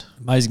friend.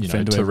 Amazing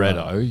friend to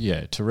Toretto, everyone.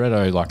 yeah.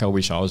 Toretto, like, I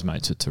wish I was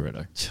mates with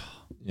Toretto.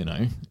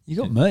 You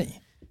got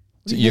me.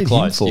 So you're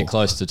close. You're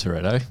close to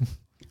Toretto.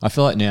 I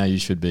feel like now you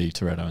should be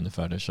Toretto in the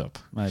Photoshop.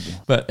 Maybe.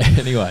 But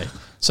anyway,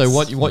 so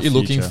what you're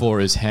looking future.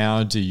 for is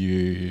how do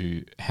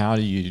you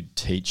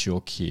teach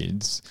your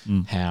kids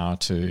how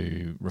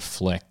to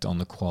reflect on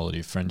the quality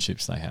of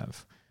friendships they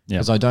have?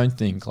 Because I don't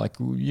think, like,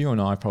 you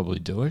and I probably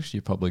do it.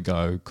 You probably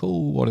go,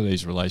 cool, what are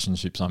these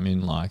relationships I'm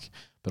in like?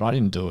 But I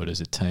didn't do it as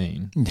a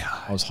teen. No.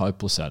 I was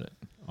hopeless at it.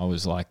 I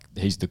was like,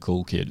 he's the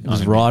cool kid. It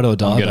was ride or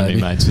die, I'm going to be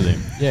baby. mates with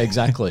him. Yeah,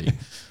 exactly.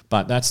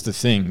 But that's the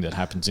thing that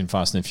happens in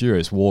Fast and the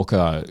Furious.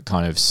 Walker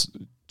kind of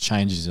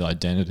changes his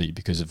identity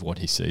because of what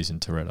he sees in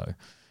Toretto.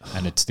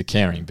 And it's the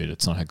caring bit.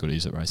 It's not how good he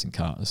is at racing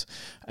cars.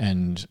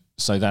 And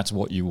so that's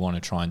what you want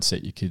to try and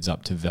set your kids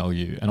up to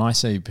value. And I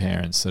see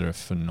parents that are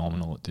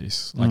phenomenal at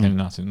this. Like, and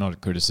not a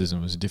criticism.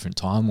 It was a different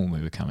time when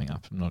we were coming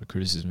up. Not a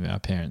criticism of our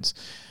parents.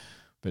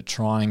 But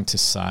trying to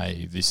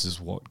say this is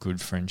what good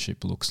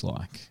friendship looks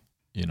like,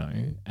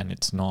 and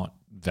it's not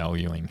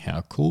valuing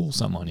how cool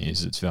someone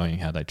is. It's valuing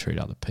how they treat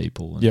other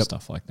people and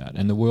stuff like that.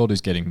 And the world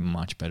is getting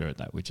much better at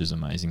that, which is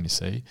amazing to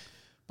see.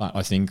 But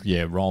I think,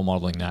 role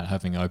modelling that,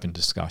 having open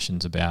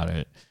discussions about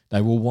it, they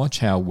will watch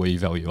how we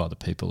value other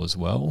people as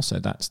well. So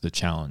that's the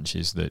challenge,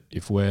 is that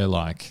if we're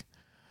like,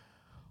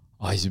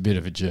 oh, he's a bit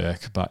of a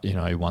jerk, but,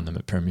 he won them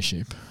at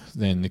premiership,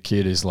 then the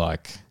kid is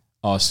like,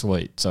 oh,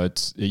 sweet. So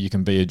you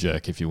can be a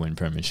jerk if you win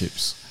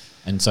premierships.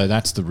 And so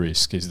that's the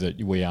risk, is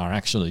that we are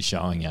actually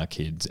showing our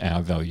kids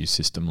our value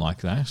system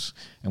like that.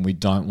 And we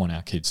don't want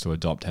our kids to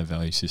adopt our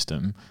value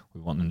system. We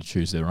want them to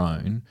choose their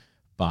own.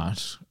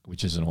 But,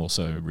 which is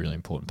also a really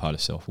important part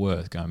of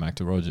self-worth, going back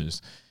to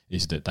Rogers,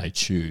 is that they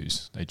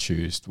choose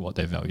what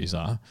their values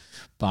are.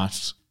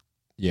 But,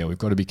 we've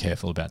got to be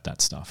careful about that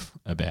stuff,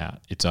 about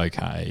it's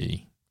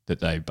okay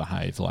that they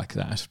behave like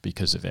that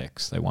because of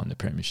X. They won the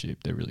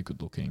premiership, they're really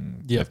good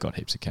looking, they've got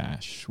heaps of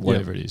cash,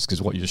 whatever it is.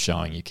 Because what you're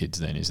showing your kids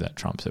then is that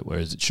trumps it,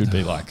 whereas it should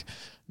be like,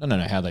 no,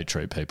 how they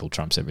treat people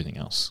trumps everything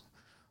else.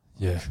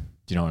 Yeah.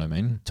 Do you know what I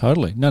mean?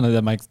 Totally. No,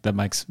 that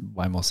makes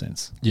way more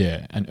sense.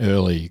 Yeah, and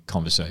early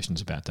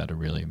conversations about that are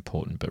really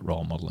important, but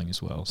role modelling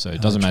as well. So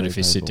it doesn't matter if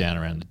you sit down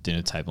around the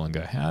dinner table and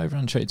go, how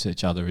everyone treats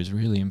each other is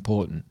really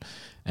important.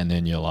 And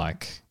then you're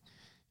like,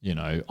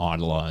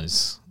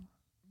 idolise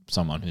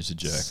someone who's a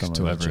jerk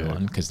to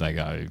everyone because they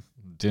go,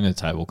 dinner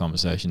table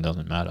conversation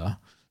doesn't matter.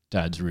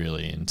 Dad's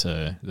really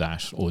into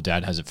that. Or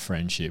dad has a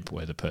friendship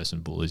where the person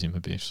bullies him a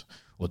bit.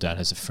 Or dad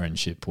has a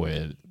friendship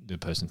where the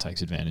person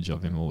takes advantage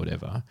of him or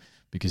whatever.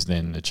 Because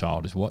then the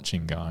child is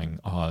watching going,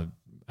 oh,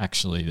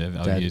 actually their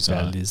values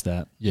dad is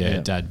that.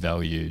 Dad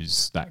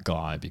values that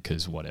guy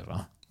because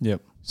whatever.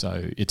 Yep.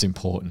 So it's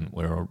important.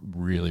 We're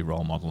really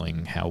role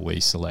modelling how we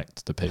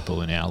select the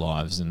people in our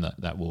lives, and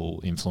that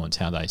will influence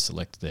how they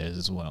select theirs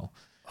as well.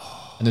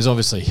 And there's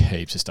obviously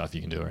heaps of stuff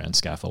you can do around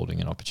scaffolding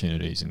and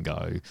opportunities and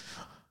go,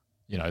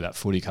 that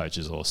footy coach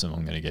is awesome.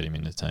 I'm going to get him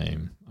in the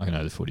team. I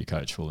know the footy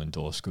coach will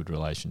endorse good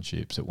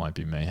relationships. It won't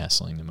be me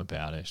hassling them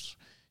about it.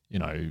 you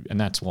know, and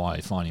that's why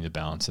finding the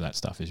balance of that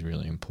stuff is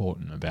really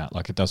important. About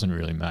like, it doesn't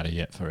really matter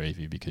yet for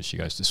Evie because she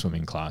goes to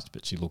swimming class,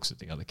 but she looks at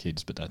the other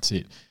kids, but that's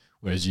it.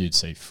 Whereas you'd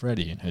see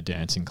Freddie in her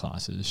dancing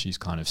classes, she's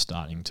kind of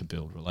starting to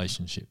build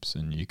relationships,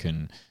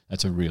 and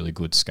that's a really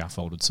good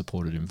scaffolded,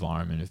 supported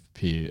environment of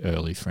peer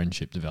early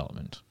friendship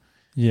development.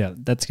 Yeah,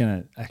 that's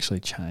going to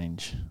actually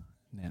change.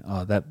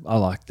 Now, I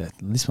like that.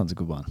 This one's a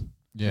good one.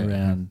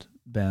 Yeah,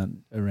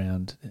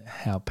 around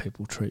how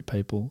people treat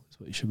people is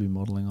what you should be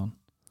modelling on.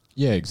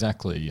 Yeah,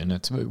 exactly. And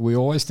we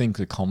always think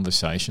the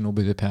conversation will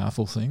be the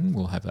powerful thing.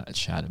 We'll have that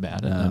chat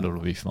about it and it'll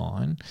be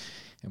fine.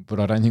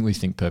 But I don't think we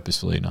think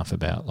purposefully enough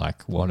about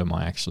like, what am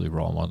I actually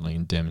role modelling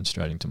and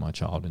demonstrating to my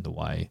child in the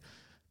way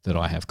that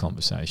I have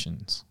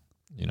conversations.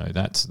 You know,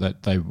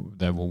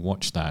 they will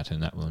watch that,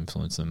 and that will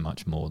influence them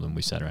much more than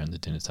we sat around the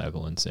dinner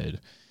table and said,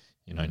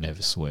 you know,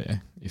 never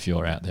swear. If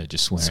you're out there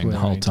just swearing the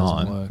whole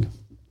time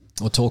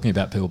or talking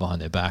about people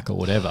behind their back or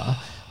whatever,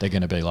 they're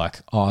going to be like,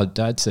 oh,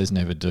 Dad says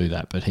never do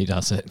that, but he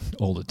does it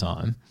all the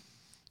time.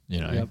 You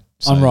know, yep.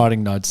 So I'm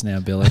writing notes now,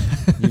 Billy.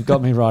 You've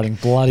got me writing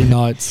bloody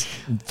notes.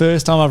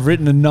 First time I've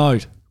written a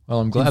note. Well,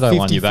 I'm glad I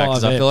won you back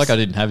because I feel like I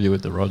didn't have you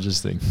with the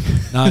Rogers thing.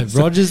 No,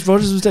 Rogers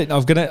was dead.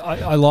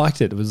 I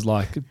liked it. It was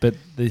like, but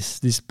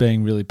this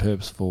being really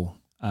purposeful,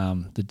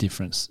 the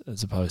difference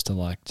as opposed to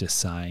like just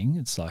saying,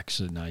 it's like,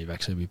 no, you've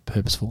actually been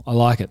purposeful. I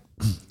like it.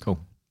 Cool.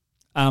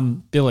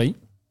 Billy,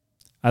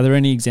 are there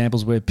any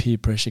examples where peer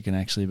pressure can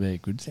actually be a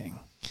good thing?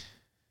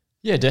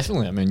 Yeah,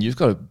 definitely. I mean, you've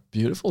got a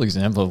beautiful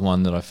example of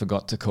one that I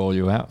forgot to call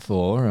you out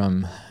for.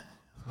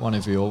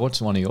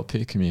 What's one of your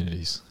peer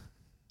communities?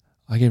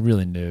 I get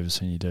really nervous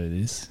when you do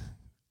this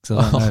because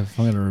I don't know if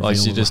I'm going to reveal. Oh,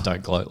 you just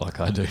don't gloat like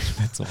I do.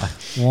 That's why.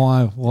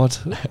 Why?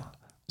 What?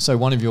 So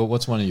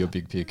what's one of your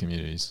big peer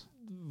communities?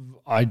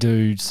 I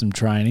do some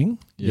training.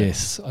 Yeah.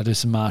 Yes, I do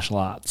some martial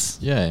arts.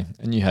 Yeah,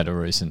 and you had a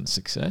recent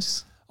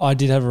success. I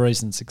did have a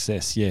recent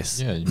success, yes.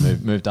 Yeah, you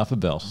moved up a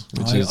belt.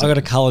 I got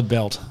a coloured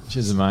belt. Which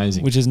is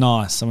amazing. Which is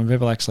nice. So when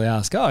people actually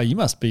ask, oh, you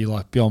must be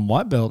like beyond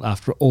white belt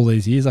after all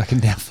these years, I can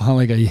now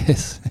finally go,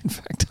 yes, in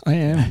fact, I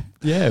am.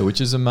 Yeah,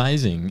 which is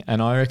amazing.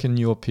 And I reckon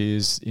your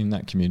peers in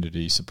that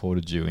community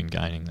supported you in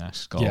gaining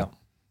that goal. Yeah.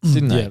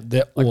 Didn't they? Yeah,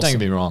 they're awesome. Don't get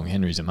me wrong,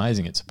 Henry's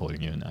amazing at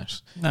supporting you in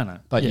that. No.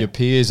 But your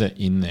peers are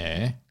in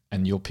there,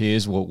 and your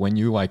peers will, when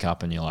you wake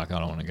up and you're like, I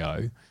don't want to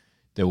go,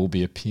 there will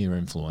be a peer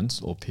influence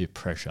or peer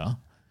pressure.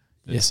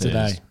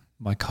 Yesterday,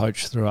 my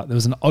coach threw up. There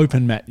was an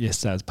open mat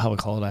yesterday. It was a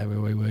public holiday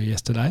where we were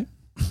yesterday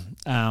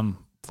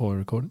before we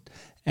recorded.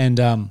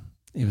 And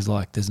he was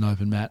like, there's an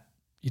open mat.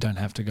 You don't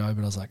have to go.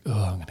 But I was like, oh,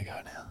 I'm going to go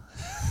now.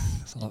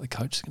 So like the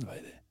coach is going to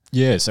be there.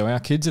 Yeah, so our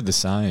kids are the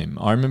same.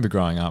 I remember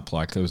growing up,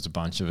 like there was a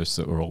bunch of us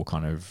that were all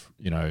kind of,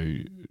 you know,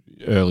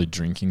 early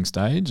drinking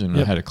stage. And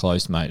I had a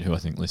close mate who I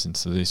think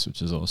listens to this,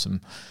 which is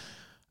awesome.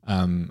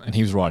 And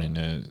he was right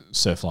into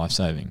surf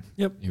lifesaving.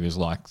 Yep. He was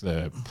like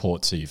the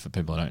Portsea, for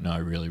people who don't know,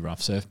 really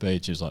rough surf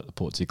beach. He was like the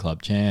Portsea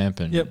club champ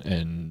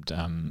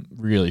and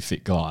really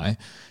fit guy.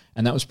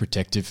 And that was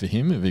protective for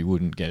him if he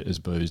wouldn't get as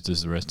boozed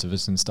as the rest of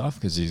us and stuff,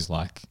 because he's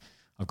like,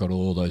 I've got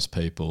all those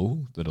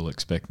people that'll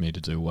expect me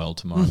to do well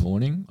tomorrow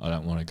morning. I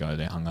don't want to go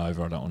there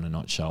hungover. I don't want to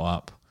not show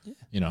up. Yeah.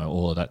 You know,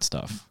 all of that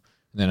stuff.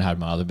 And then I had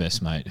my other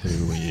best mate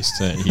who he used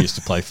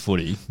to play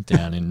footy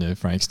down in the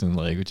Frankston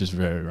League, which is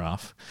very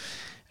rough.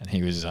 And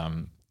he was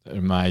an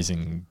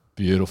amazing,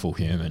 beautiful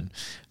human,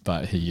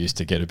 but he used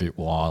to get a bit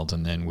wild,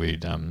 and then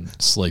we'd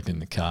sleep in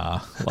the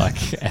car,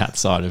 like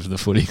outside of the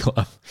footy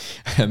club,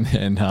 and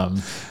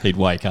then he'd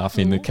wake up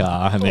in the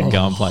car and then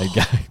go and play a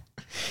game.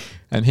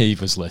 And he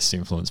was less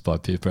influenced by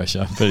peer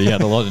pressure, but he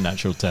had a lot of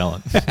natural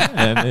talent.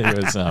 And it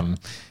was,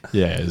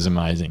 it was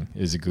amazing.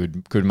 He was a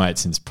good mate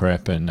since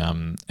prep. And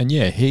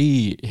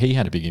he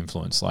had a big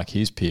influence, like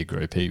his peer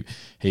group.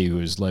 He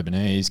was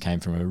Lebanese, came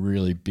from a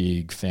really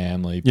big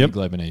family, big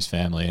Lebanese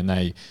family, and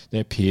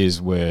their peers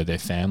were their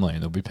family.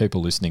 And there'll be people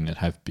listening that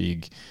have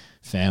big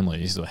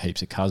families or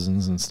heaps of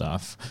cousins and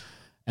stuff.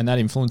 And that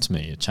influenced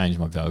me. It changed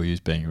my values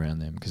being around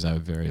them because they were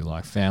very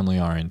like family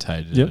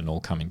orientated and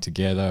all coming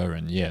together.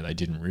 And they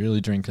didn't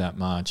really drink that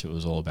much. It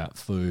was all about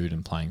food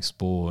and playing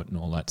sport and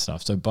all that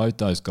stuff. So both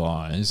those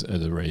guys are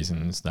the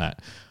reasons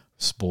that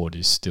sport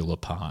is still a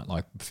part,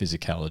 like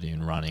physicality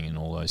and running and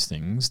all those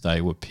things. They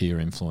were peer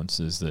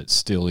influences that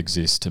still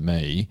exist to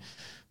me.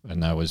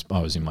 And I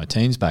was in my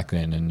teens back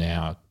then, and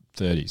now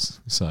 30s,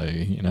 so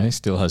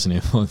still has an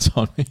influence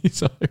on me.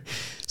 So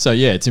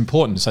it's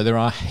important. So there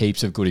are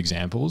heaps of good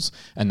examples,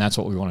 and that's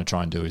what we want to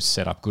try and do, is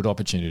set up good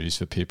opportunities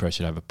for peer pressure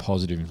to have a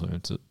positive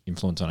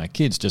influence on our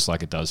kids, just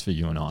like it does for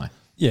you and I.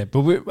 Yeah,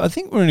 but I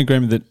think we're in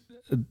agreement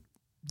that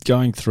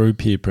going through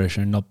peer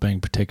pressure and not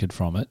being protected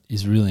from it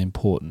is really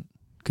important,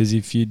 because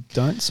if you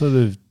don't sort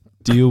of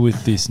deal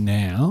with this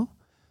now,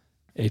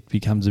 it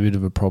becomes a bit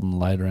of a problem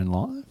later in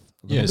life.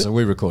 Yeah, so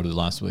we recorded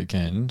last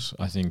weekend,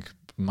 I think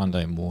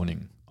Monday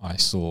morning. I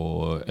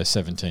saw a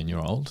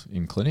 17-year-old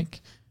in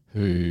clinic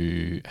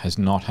who has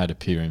not had a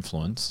peer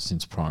influence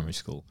since primary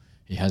school.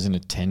 He hasn't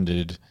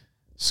attended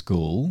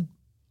school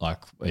like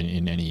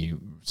in any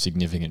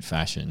significant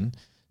fashion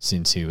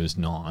since he was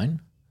 9.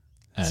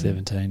 And,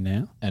 17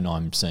 now. and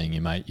I'm seeing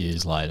him 8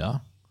 years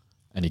later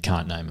and he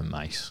can't name a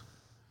mate,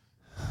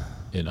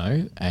 you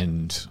know,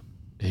 and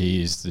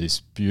he is this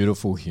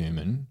beautiful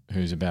human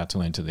who's about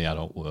to enter the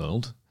adult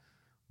world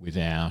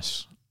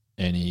without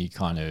any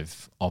kind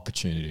of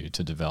opportunity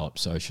to develop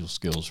social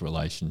skills,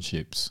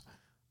 relationships,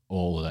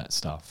 all of that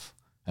stuff.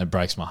 And it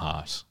breaks my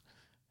heart.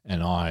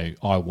 And I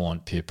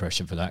want peer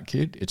pressure for that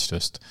kid. It's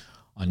just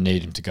I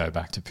need him to go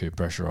back to peer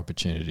pressure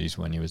opportunities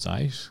when he was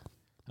 8,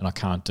 and I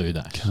can't do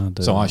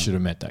that. I should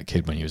have met that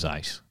kid when he was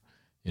 8,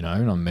 you know,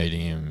 and I'm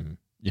meeting him,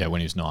 when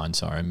he was 9,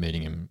 sorry, I'm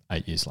meeting him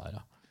 8 years later.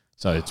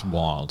 So it's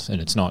wild,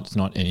 and it's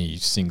not any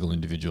single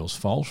individual's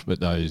fault, but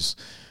those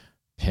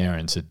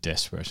parents are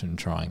desperate and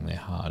trying their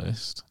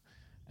hardest,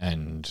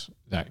 and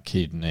that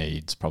kid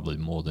needs probably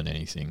more than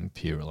anything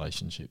peer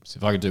relationships.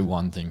 If I could do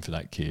one thing for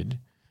that kid,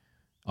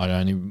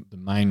 the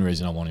main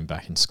reason I want him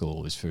back in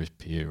school is for his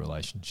peer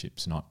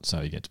relationships, not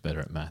so he gets better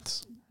at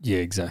maths. Yeah,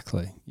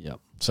 exactly. Yep.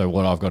 So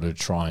what I've got to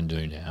try and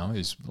do now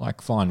is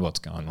like find what's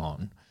going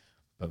on.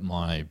 But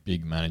my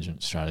big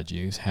management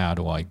strategy is how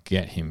do I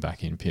get him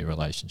back in peer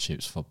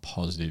relationships for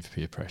positive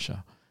peer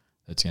pressure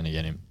that's going to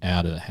get him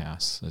out of the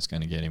house, that's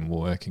going to get him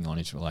working on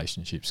his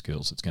relationship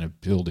skills, that's going to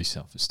build his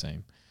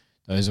self-esteem.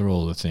 Those are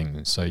all the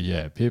things. So,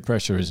 peer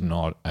pressure is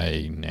not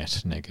a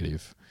net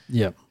negative.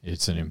 Yep.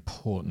 It's an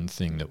important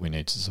thing that we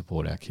need to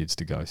support our kids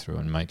to go through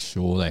and make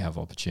sure they have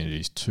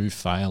opportunities to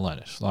fail at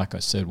it. Like I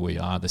said, we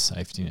are the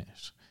safety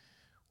net.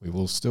 We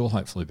will still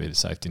hopefully be the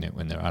safety net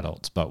when they're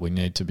adults, but we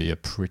need to be a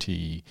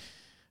pretty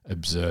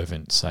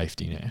observant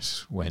safety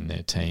net when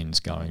they're teens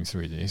going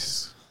through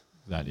this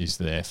that is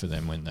there for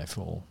them when they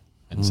fall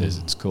and says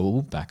it's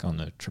cool, back on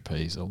the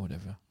trapeze or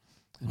whatever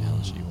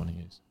analogy you want to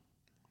use.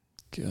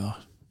 God.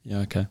 Yeah,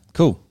 okay.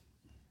 Cool.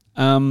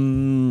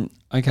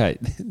 Okay.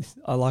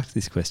 I liked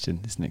this question,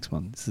 this next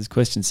one. This is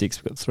question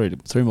 6. We've got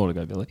three more to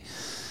go, Billy.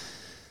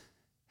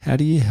 How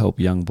do you help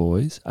young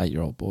boys,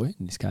 8-year-old boy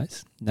in this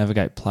case,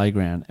 navigate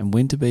playground and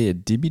when to be a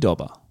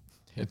dibby-dobber?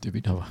 Yeah,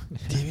 dibby-dobber.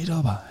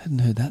 Dibby-dobber. Hadn't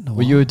heard that in a while.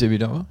 Were you a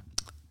dibby-dobber?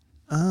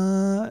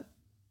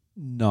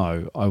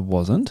 No, I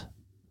wasn't.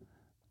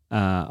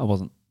 I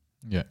wasn't.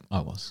 Yeah,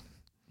 I was.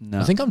 No.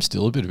 I think I'm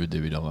still a bit of a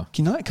dibby-dobber.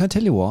 Can I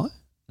tell you why?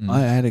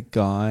 I had a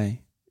guy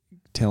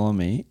telling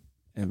me,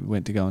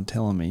 went to go and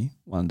tell me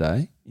one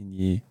day in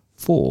year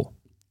 4,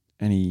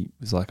 and he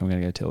was like, I'm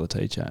going to go tell the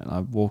teacher. And I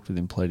walked with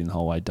him pleading the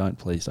whole way,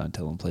 please don't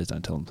tell him, please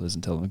don't tell him, please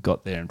don't tell him. I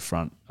got there in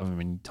front of him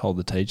and he told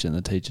the teacher, and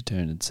the teacher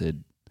turned and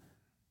said,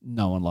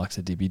 no one likes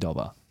a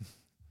dibby-dobber.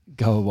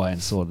 Go away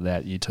and sort it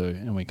out, you two.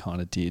 And we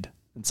kind of did.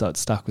 And so it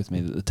stuck with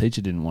me that the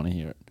teacher didn't want to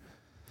hear it.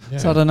 Yeah.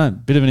 So I don't know,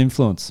 bit of an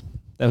influence.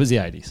 That was the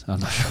 80s. I'm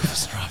not sure if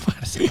it's the right way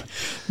to say it.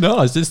 No,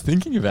 I was just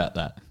thinking about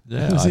that.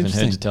 Yeah, I haven't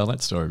heard you tell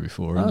that story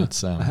before. And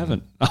it's, I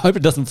haven't. I hope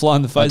it doesn't fly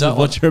in the face of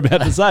what you're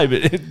about to say,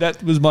 but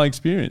that was my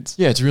experience.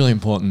 Yeah, it's really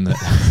important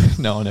that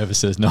no one ever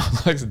says no one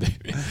likes a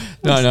dibby.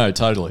 No,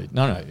 totally.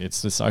 No,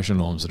 it's the social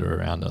norms that are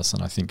around us.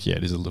 And I think,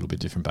 it is a little bit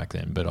different back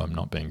then, but I'm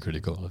not being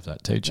critical of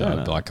that teacher.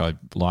 No. Like, I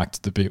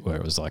liked the bit where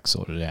it was like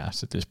sorted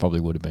out. This probably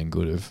would have been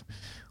good if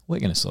we're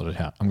going to sort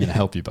it out. I'm going to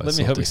help you both. Let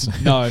me help this. you.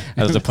 No.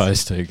 As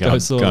opposed to go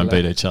and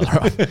beat each other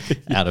up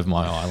out of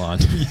my eye line.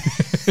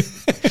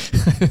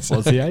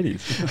 Was the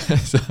 80s.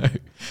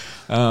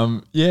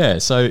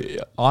 So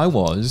I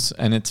was,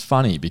 and it's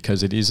funny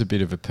because it is a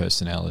bit of a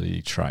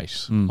personality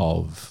trait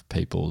of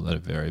people that are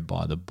very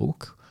by the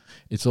book.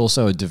 It's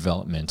also a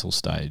developmental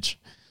stage.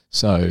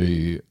 So,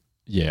 I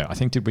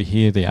think, did we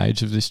hear the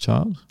age of this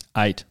child?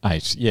 8.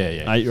 8,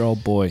 yeah.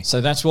 8-year-old boy. So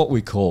that's what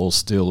we call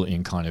still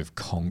in kind of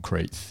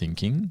concrete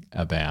thinking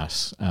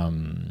about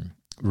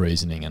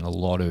reasoning, and a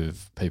lot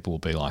of people will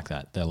be like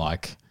that. They're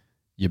like,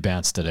 you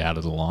bounced it out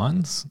of the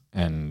lines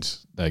and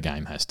the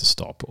game has to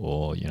stop,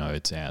 or,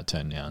 it's our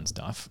turn now and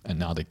stuff.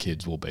 And other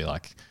kids will be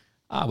like,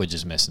 we're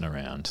just messing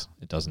around.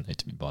 It doesn't need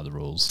to be by the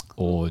rules.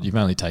 Or you've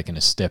only taken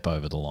a step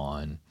over the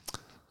line.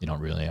 You're not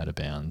really out of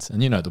bounds.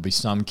 And, there'll be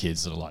some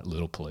kids that are like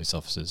little police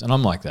officers. And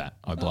I'm like that.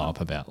 I blow up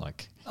about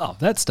like... Oh,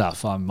 that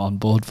stuff I'm on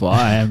board for.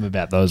 I am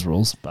about those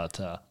rules. But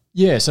so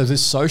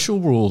there's social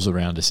rules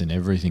around us in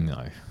everything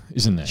though,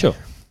 isn't there? Sure.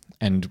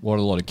 And what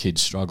a lot of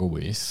kids struggle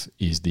with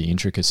is the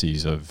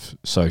intricacies of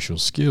social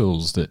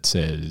skills that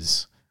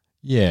says,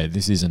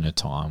 this isn't a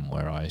time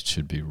where I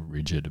should be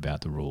rigid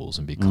about the rules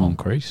and be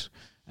concrete,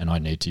 and I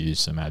need to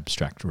use some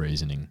abstract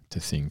reasoning to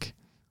think,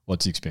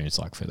 what's the experience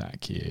like for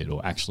that kid?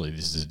 Or actually,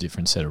 this is a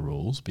different set of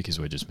rules because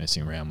we're just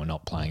messing around. We're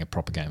not playing a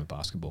proper game of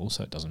basketball,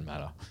 so it doesn't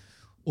matter.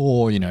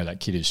 Or, that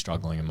kid is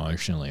struggling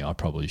emotionally. I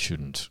probably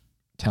shouldn't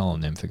tell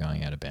on them for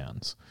going out of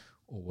bounds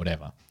or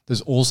whatever.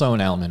 There's also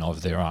an element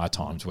of there are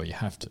times where you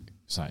have to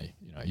say,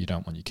 you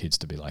don't want your kids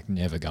to be like,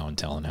 never go and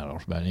tell an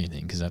adult about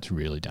anything because that's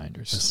really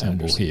dangerous.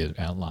 And we'll hear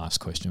our last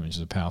question, which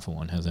is a powerful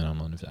one, has an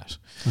element of that.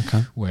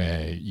 Okay.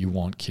 Where you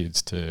want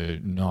kids to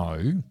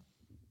know,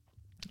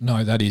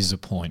 that is a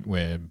point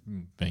where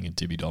being a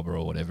dibby-dobber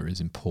or whatever is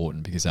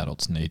important because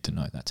adults need to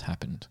know that's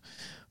happened.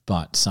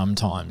 But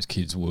sometimes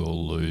kids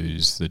will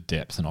lose the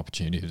depth and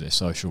opportunity of their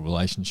social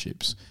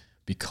relationships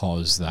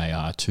because they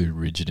are too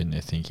rigid in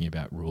their thinking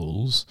about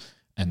rules,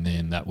 and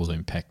then that will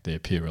impact their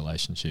peer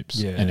relationships.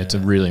 Yeah. And it's a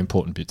really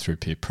important bit through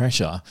peer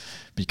pressure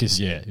because,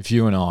 if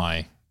you and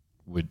I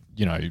would,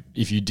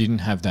 if you didn't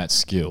have that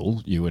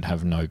skill, you would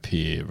have no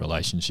peer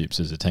relationships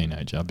as a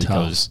teenager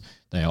because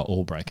they are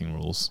all breaking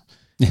rules.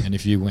 And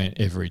if you went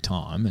every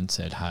time and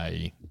said,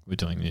 hey, we're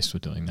doing this, we're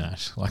doing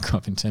that, like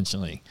I've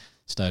intentionally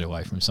stayed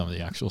away from some of the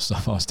actual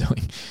stuff I was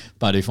doing.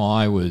 But if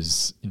I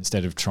was,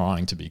 instead of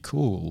trying to be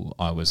cool,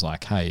 I was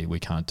like, hey, we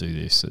can't do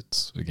this,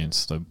 it's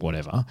against the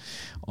whatever,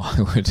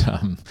 I would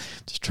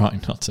just try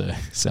not to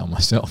sell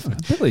myself.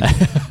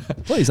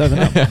 Please open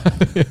up.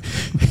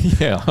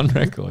 Yeah, on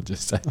record,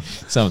 just say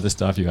some of the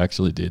stuff you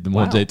actually did. The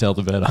more detail,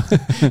 the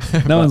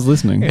better. No one's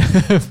listening.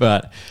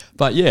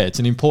 But yeah, it's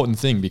an important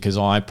thing because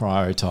I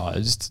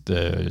prioritized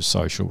the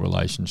social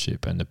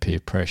relationship and the peer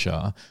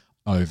pressure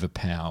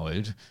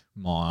overpowered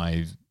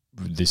my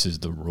this is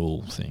the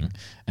rule thing.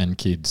 And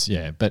kids,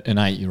 but an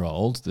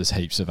 8-year-old, there's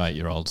heaps of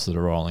 8-year-olds that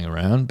are rolling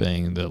around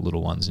being the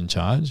little ones in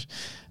charge.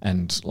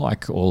 And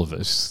like all of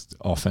us,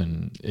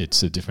 often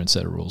it's a different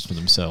set of rules for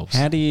themselves.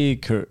 How do you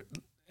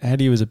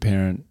as a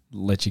parent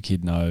let your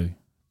kid know,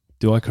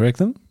 do I correct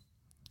them?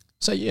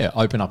 So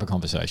open up a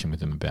conversation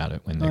with them about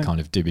it when they're kind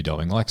of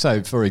dibby-dobbing. Like,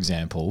 so for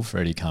example,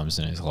 Freddie comes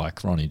and is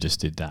like, Ronnie just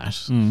did that.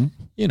 Mm.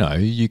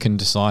 You can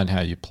decide how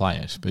you play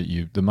it, but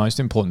the most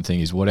important thing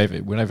is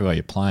whatever way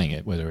you're playing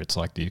it, whether it's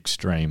like the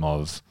extreme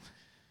of,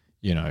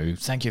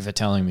 thank you for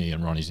telling me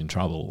and Ronnie's in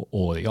trouble,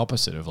 or the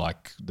opposite of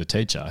like the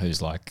teacher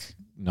who's like,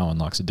 no one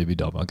likes a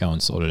dibby-dobber, go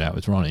and sort it out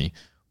with Ronnie.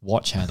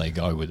 Watch how they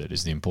go with it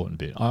is the important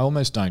bit. I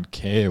almost don't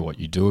care what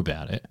you do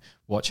about it.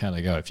 Watch how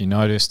they go. If you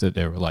notice that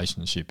their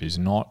relationship is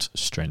not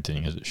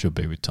strengthening as it should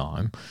be with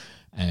time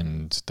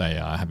and they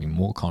are having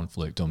more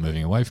conflict or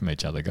moving away from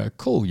each other, go,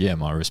 cool,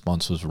 my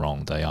response was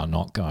wrong. They are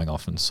not going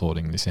off and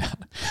sorting this out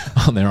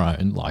on their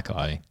own like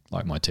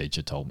my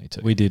teacher told me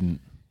to. We didn't.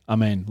 I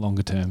mean,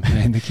 longer term.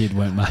 Me and the kid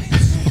weren't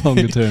mates.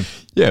 Longer term.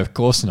 Yeah, of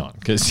course not.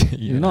 Because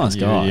you're a nice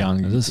guy.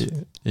 Young. Just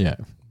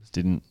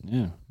didn't.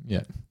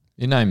 Yeah.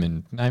 You name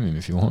him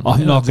if you want.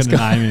 I'm not going to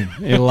name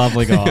him. He's a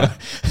lovely guy.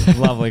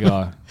 Lovely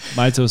guy.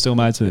 Mates who are still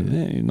mates with him.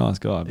 Yeah, he's a nice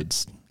guy,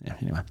 but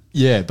anyway.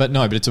 Yeah, but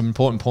it's an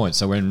important point.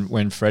 So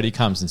when Freddie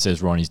comes and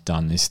says Ronnie's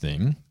done this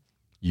thing,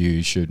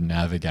 you should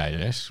navigate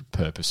it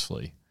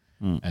purposefully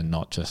and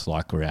not just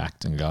like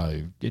react and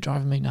go, you're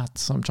driving me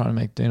nuts, I'm trying to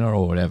make dinner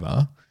or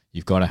whatever.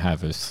 You've got to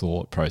have a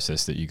thought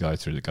process that you go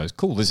through that goes,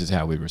 cool, this is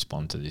how we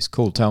respond to this.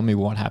 Cool, tell me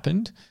what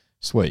happened.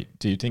 Sweet.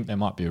 Do you think there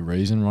might be a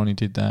reason Ronnie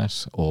did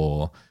that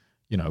or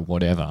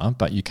whatever,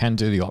 but you can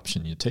do the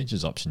option, your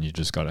teacher's option. You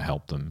just got to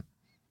help them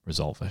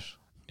resolve it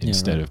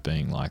instead of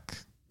being like,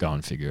 go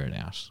and figure it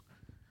out.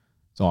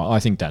 So I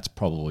think that's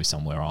probably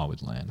somewhere I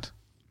would land.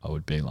 I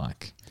would be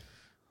like,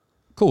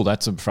 cool,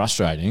 that's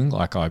frustrating.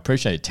 Like, I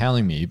appreciate you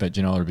telling me, but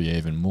what would be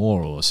even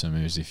more awesome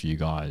is if you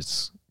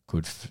guys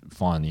could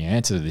find the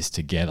answer to this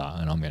together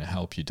and I'm going to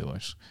help you do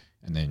it.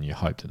 And then you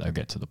hope that they'll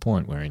get to the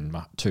point where in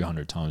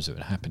 200 times of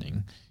it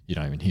happening, you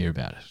don't even hear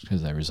about it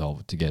because they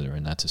resolve it together.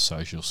 And that's a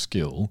social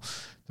skill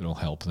that'll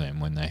help them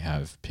when they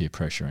have peer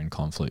pressure and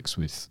conflicts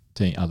with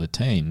other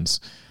teens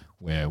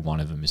where one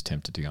of them is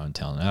tempted to go and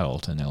tell an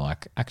adult and they're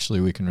like,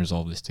 actually, we can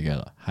resolve this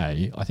together.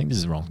 Hey, I think this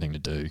is the wrong thing to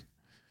do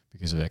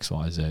because of X,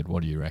 Y, Z.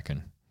 What do you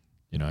reckon?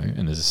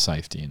 And there's a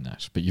safety in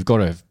that. But you've got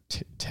to have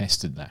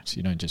tested that.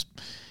 You don't just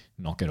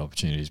not get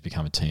opportunities,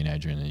 become a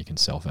teenager and then you can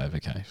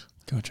self-advocate.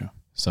 Gotcha.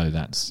 So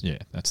that's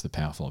the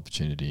powerful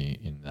opportunity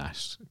in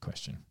that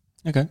question.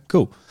 Okay,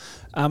 cool.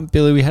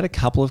 Billy, we had a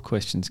couple of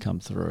questions come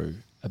through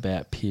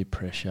about peer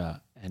pressure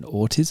and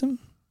autism.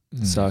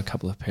 So a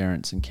couple of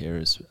parents and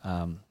carers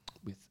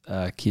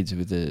with kids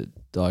with a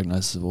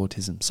diagnosis of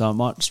autism. So I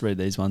might just read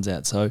these ones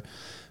out. So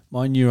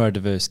my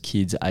neurodiverse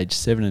kids aged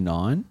 7 and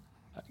 9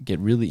 get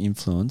really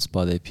influenced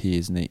by their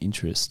peers and their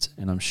interests,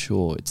 and I'm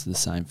sure it's the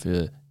same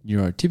for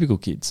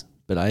neurotypical kids.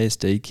 But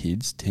ASD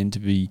kids tend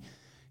to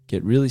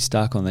get really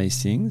stuck on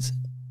these things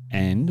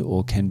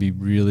or can be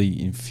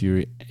really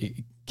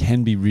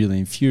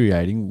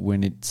infuriating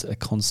when it's a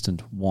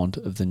constant want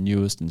of the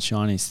newest and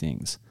shiniest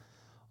things.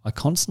 I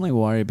constantly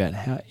worry about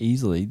how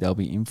easily they'll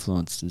be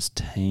influenced as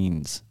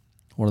teens.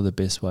 What are the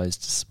best ways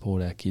to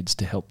support our kids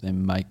to help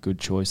them make good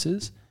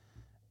choices?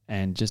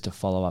 And just a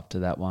follow up to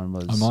that one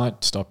was... I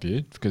might stop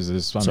you because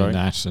there's one in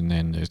that and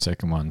then the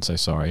second one. So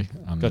sorry.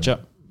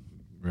 Gotcha.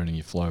 Ruining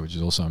your flow, which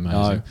is also amazing.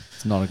 No,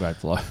 it's not a great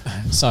flow.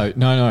 So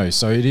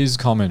it is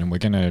common, and we're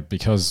going to,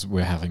 because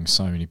we're having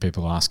so many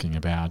people asking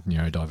about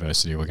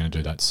neurodiversity, we're going to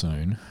do that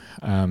soon.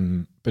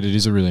 But it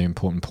is a really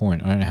important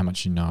point. I don't know how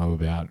much you know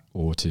about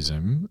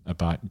autism,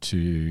 but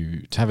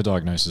to have a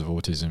diagnosis of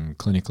autism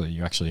clinically,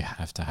 you actually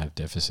have to have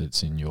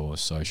deficits in your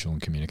social and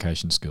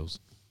communication skills.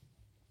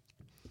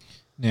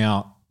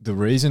 Now, the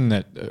reason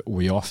that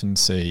we often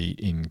see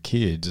in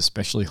kids,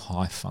 especially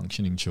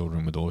high-functioning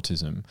children with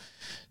autism,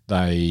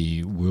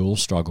 they will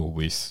struggle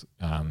with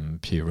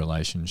peer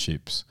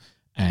relationships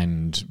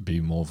and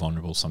be more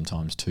vulnerable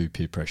sometimes to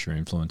peer pressure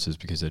influences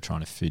because they're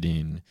trying to fit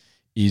in,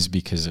 is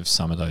because of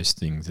some of those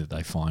things that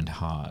they find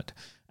hard.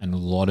 And a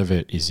lot of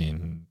it is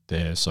in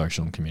their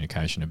social and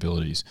communication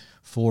abilities.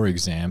 For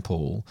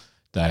example,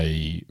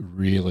 they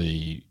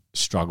really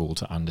struggle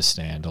to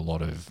understand a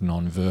lot of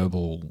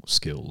non-verbal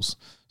skills,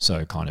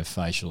 so kind of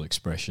facial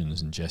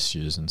expressions and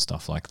gestures and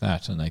stuff like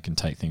that, and they can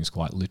take things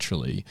quite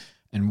literally.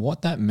 And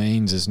what that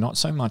means is not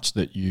so much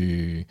that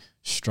you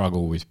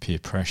struggle with peer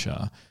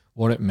pressure.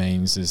 What it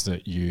means is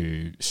that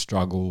you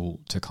struggle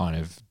to kind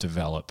of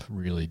develop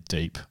really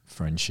deep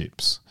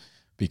friendships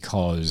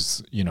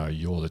because, you know,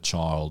 you're the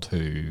child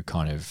who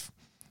kind of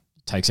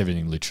takes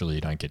everything literally.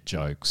 You don't get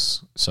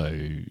jokes. So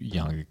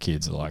younger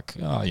kids are like,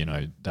 oh, you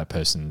know, that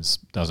person's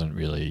doesn't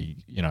really,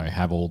 you know,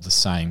 have all the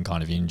same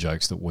kind of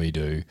in-jokes that we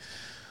do.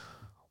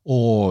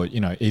 Or,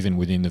 you know, even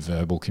within the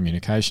verbal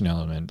communication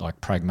element,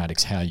 like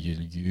pragmatics, how you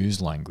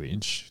use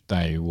language,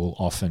 they will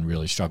often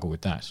really struggle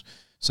with that.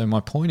 So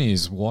my point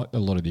is, what a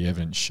lot of the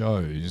evidence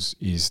shows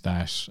is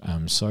that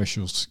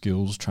social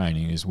skills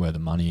training is where the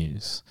money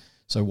is.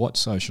 So what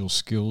social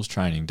skills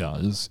training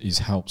does is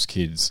helps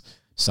kids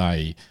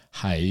say,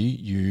 hey,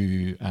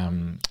 you,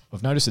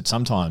 I've noticed that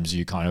sometimes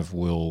you kind of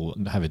will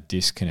have a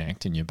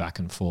disconnect in your back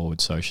and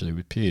forward socially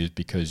with peers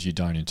because you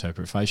don't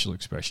interpret facial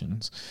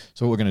expressions.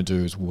 So what we're going to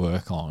do is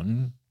work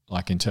on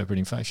like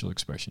interpreting facial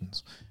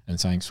expressions and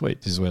saying,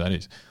 sweet, this is where that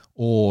is.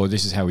 Or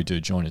this is how we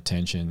do joint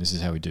attention. This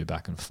is how we do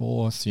back and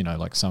forth. You know,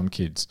 like some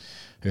kids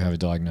who have a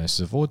diagnosis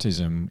of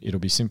autism, it'll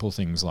be simple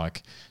things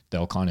like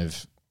they'll kind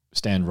of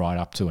stand right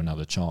up to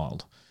another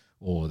child,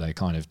 or they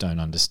kind of don't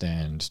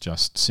understand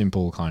just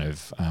simple kind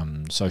of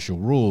social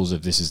rules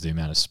of this is the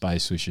amount of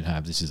space we should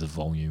have, this is the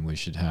volume we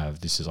should have,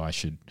 this is I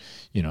should,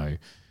 you know,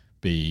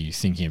 be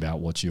thinking about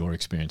what's your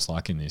experience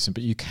like in this.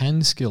 But you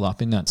can skill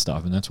up in that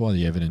stuff, and that's why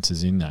the evidence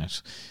is in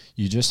that.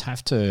 You just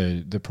have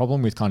to, the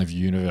problem with kind of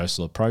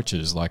universal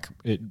approaches, like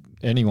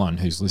anyone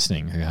who's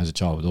listening who has a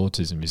child with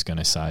autism is going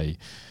to say,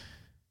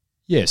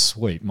 yes,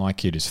 sweet, my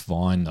kid is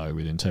fine though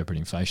with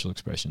interpreting facial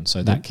expressions.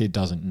 So that kid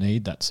doesn't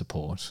need that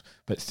support.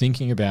 But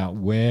thinking about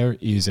where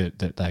is it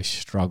that they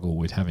struggle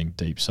with having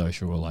deep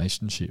social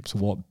relationships,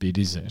 what bit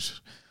is it?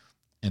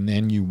 And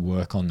then you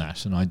work on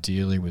that, and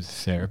ideally with a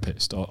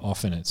therapist.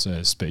 Often it's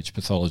a speech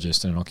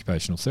pathologist and an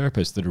occupational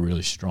therapist that are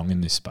really strong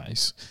in this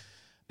space.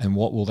 And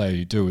what will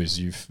they do is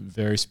you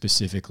very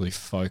specifically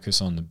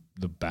focus on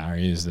the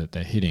barriers that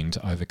they're hitting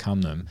to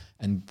overcome them,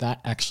 and that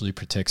actually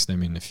protects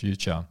them in the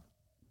future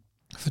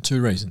for two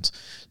reasons.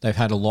 They've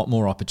had a lot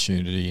more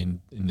opportunity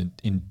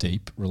in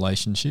deep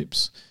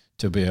relationships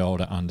to be able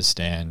to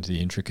understand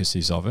the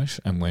intricacies of it,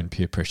 and when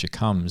peer pressure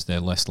comes, they're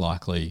less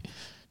likely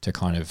to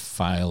kind of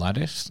fail at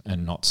it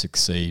and not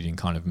succeed in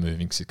kind of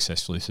moving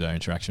successfully through their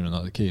interaction with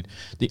another kid.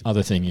 The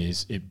other thing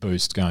is it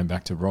boosts, going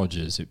back to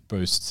Rogers, it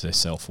boosts their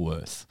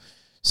self-worth.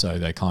 So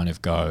they kind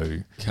of go,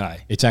 okay,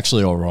 it's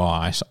actually all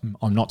right.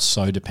 I'm not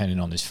so dependent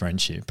on this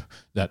friendship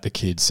that the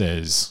kid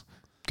says,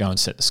 go and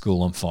set the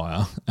school on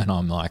fire. And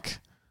I'm like,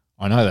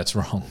 I know that's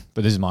wrong,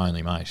 but this is my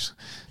only mate.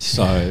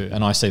 So,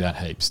 and I see that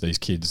heaps. These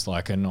kids,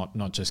 like, are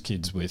not just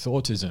kids with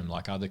autism,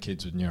 like other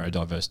kids with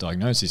neurodiverse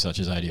diagnoses such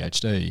as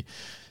ADHD.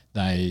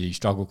 They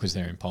struggle because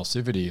their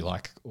impulsivity,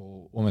 like,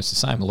 almost the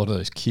same. A lot of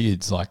those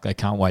kids, like, they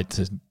can't wait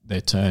to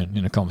their turn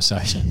in a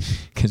conversation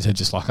because they're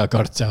just like, I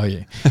got to tell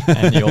you.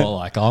 And you're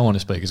like, I want to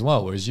speak as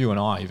well. Whereas you and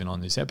I, even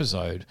on this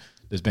episode,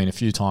 there's been a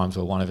few times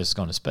where one of us is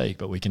going to speak,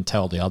 but we can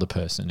tell the other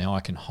person. Now I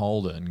can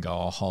hold it and go,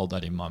 I'll hold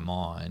that in my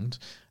mind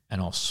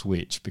and I'll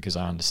switch because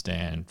I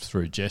understand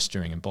through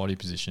gesturing and body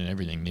position and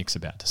everything, Nick's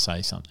about to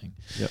say something.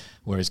 Yep.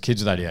 Whereas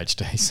kids with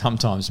ADHD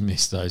sometimes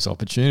miss those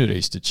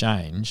opportunities to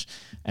change,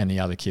 and the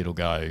other kid will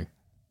go,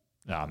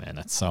 oh man,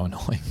 that's so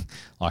annoying.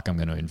 Like, I'm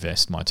going to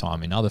invest my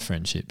time in other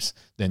friendships.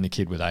 Then the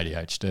kid with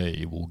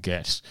ADHD will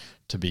get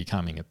to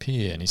becoming a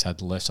peer, and he's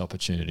had less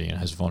opportunity and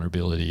has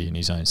vulnerability in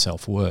his own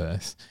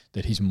self-worth,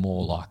 that he's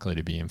more likely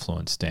to be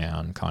influenced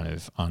down kind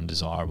of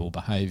undesirable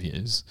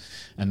behaviours.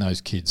 And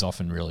those kids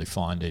often really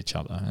find each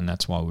other, and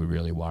that's why we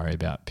really worry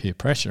about peer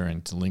pressure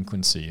and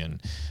delinquency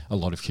and a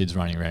lot of kids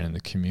running around in the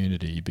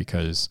community,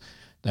 because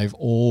they've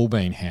all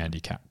been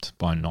handicapped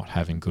by not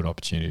having good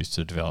opportunities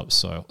to develop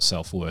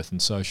self-worth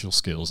and social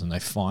skills, and they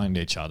find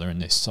each other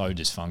and they're so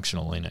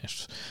dysfunctional in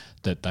it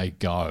that they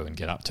go and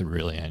get up to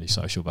really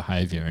antisocial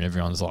behaviour, and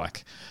everyone's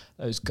like,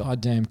 those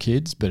goddamn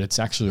kids. But it's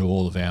actually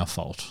all of our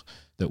fault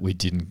that we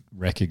didn't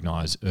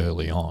recognise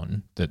early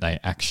on that they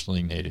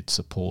actually needed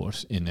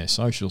support in their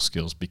social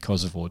skills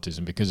because of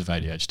autism, because of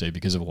ADHD,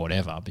 because of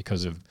whatever,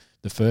 because of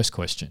the first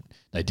question.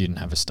 They didn't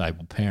have a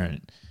stable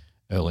parent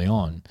early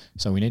on.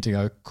 So we need to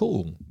go,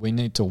 cool, we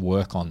need to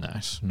work on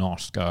that,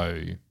 not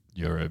go,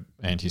 you're an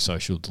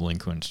antisocial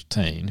delinquent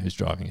teen who's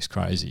driving us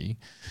crazy.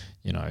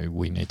 You know,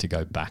 we need to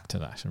go back to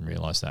that and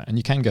realise that. And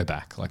you can go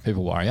back. Like,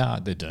 people worry,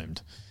 they're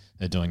doomed.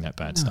 They're doing that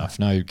bad stuff.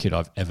 No kid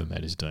I've ever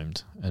met is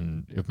doomed.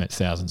 And I've met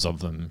thousands of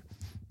them,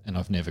 and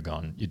I've never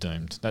gone, you're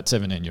doomed. That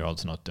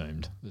 17-year-old's not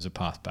doomed. There's a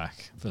path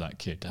back for that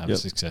kid to have a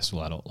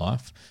successful adult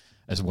life,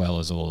 as well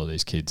as all of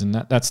these kids. And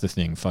that's the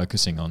thing,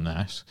 focusing on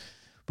that.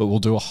 But we'll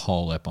do a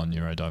whole ep on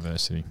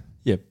neurodiversity.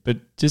 Yeah, but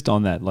just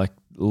on that, like,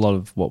 a lot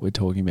of what we're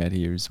talking about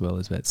here as well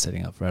is about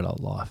setting up for adult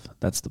life.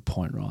 That's the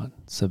point, right?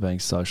 So being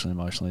socially,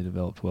 emotionally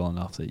developed well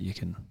enough that you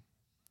can...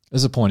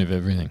 There's a point of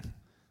everything.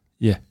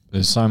 Yeah.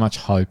 There's so much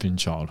hope in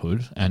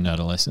childhood and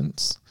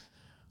adolescence.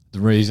 The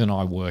reason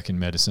I work in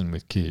medicine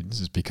with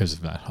kids is because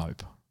of that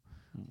hope.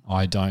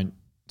 I don't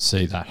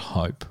see that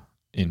hope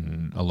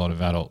in a lot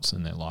of adults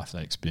in their life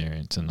they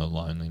experience, and the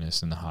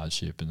loneliness and the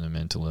hardship and the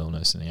mental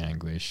illness and the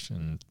anguish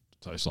and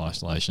social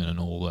isolation and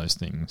all those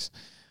things.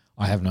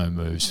 I have no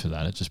moves for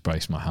that. It just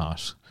breaks my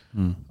heart.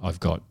 I've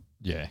got,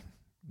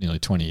 nearly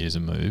 20 years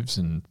of moves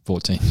and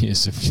 14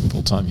 years of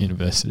full-time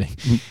university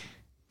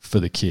for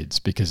the kids,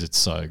 because it's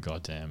so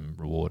goddamn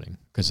rewarding,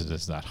 because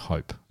there's that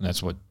hope. And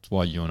that's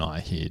why you and I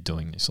are here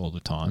doing this all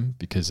the time,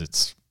 because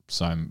it's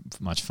so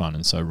much fun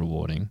and so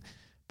rewarding.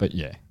 But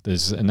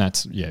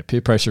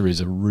peer pressure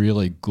is a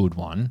really good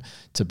one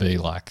to be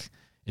like,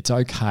 it's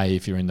okay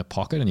if you're in the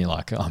pocket and you're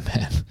like, oh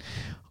man,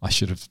 I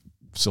should have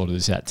sorted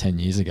this out 10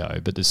 years ago,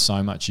 but there's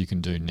so much you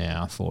can do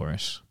now for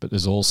it. But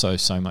there's also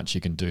so much you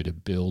can do to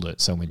build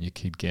it, so when your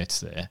kid gets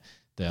there,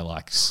 they're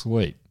like,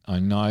 sweet, I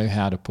know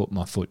how to put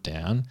my foot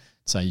down,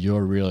 say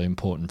you're a really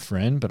important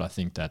friend, but I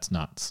think that's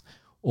nuts.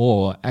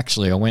 Or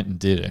actually, I went and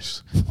did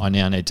it. I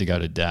now need to go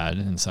to dad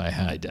and say,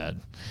 hey,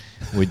 dad,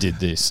 we did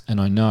this. And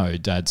I know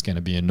dad's going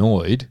to be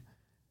annoyed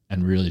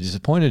and really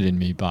disappointed in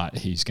me, but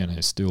he's going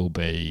to still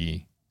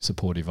be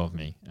supportive of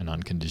me and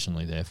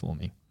unconditionally there for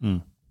me.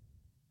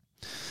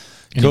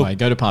 Anyway,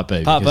 go to part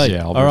B. Part B.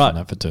 I'll be on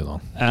that for too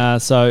long.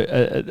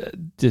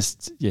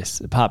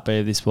 Part B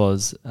of this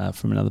was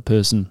from another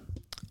person.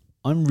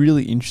 I'm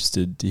really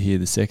interested to hear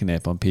the second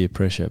app on peer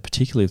pressure,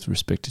 particularly with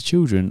respect to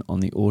children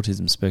on the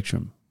autism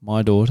spectrum.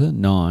 My daughter,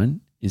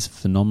 9, is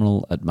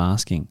phenomenal at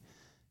masking.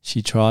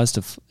 She strives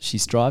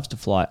to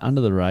fly under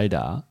the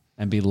radar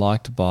and be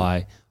liked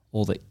by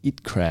all the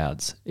it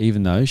crowds,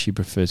 even though she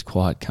prefers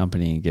quiet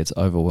company and gets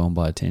overwhelmed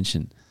by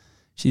attention.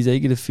 She's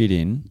eager to fit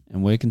in,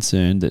 and we're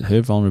concerned that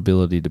her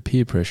vulnerability to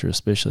peer pressure,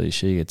 especially as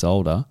she gets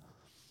older.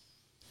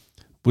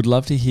 Would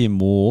love to hear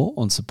more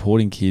on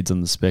supporting kids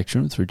on the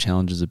spectrum through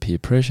challenges of peer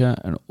pressure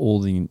and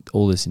all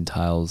this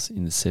entails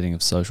in the setting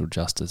of social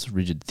justice,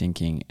 rigid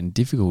thinking, and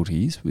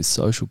difficulties with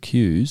social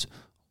cues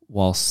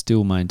while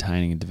still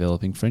maintaining and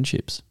developing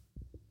friendships.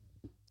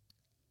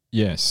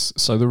 Yes.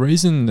 So the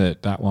reason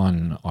that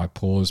one I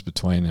paused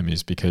between them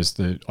is because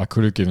I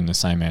could have given the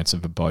same answer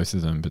for both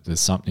of them, but there's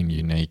something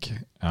unique,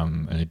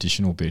 an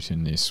additional bit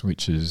in this,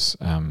 which is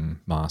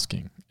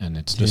masking. And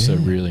it's just a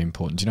really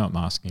important... Do you know what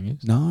masking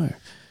is? No.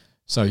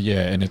 So,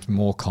 and it's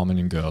more common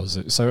in girls.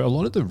 So a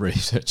lot of the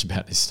research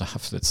about this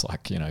stuff that's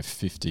like,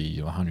 50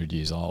 or 100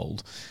 years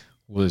old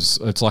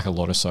it's like a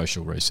lot of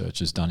social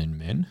research is done in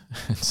men.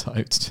 And so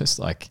it's just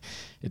like,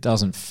 it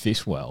doesn't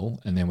fit well.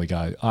 And then we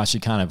go, she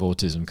can't have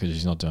autism because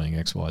she's not doing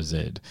X, Y,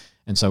 Z.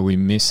 And so we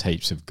miss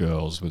heaps of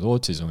girls with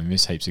autism. We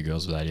miss heaps of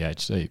girls with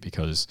ADHD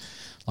because,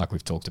 like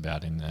we've talked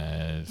about in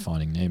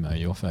Finding Nemo,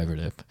 your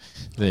favourite ep,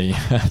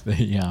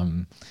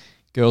 the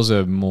girls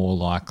are more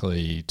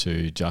likely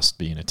to just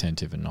be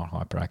inattentive and not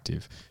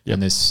hyperactive. Yep.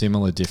 And there's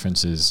similar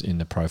differences in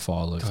the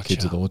profile of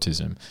kids with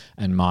autism.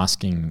 And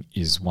masking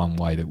is one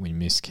way that we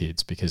miss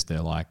kids because they're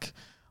like,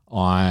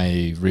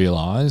 I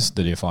realise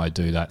that if I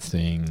do that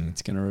thing...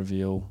 It's going to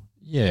reveal...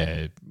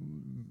 Yeah,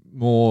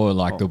 more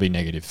like there'll be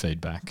negative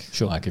feedback.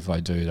 Sure. Like if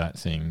I do that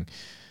thing...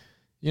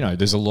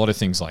 there's a lot of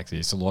things like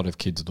this. A lot of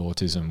kids with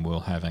autism will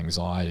have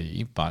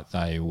anxiety, but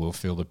they will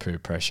feel the peer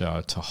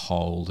pressure to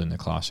hold in the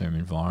classroom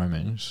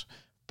environment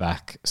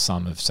back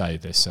some of, say,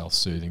 their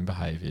self-soothing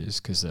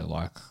behaviours because they're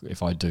like,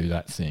 if I do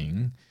that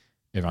thing,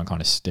 everyone kind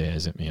of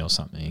stares at me or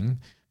something.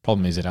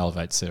 Problem is it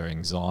elevates their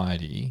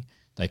anxiety.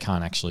 They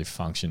can't actually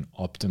function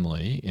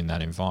optimally in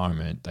that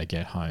environment. They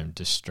get home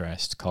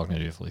distressed,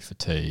 cognitively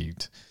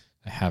fatigued.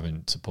 They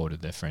haven't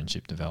supported their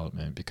friendship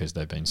development because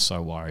they've been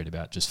so worried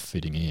about just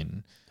fitting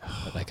in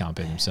that they can't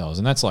be themselves.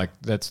 And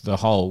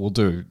we'll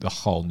do the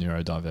whole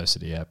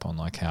neurodiversity app on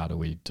like how do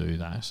we do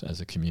that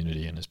as a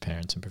community and as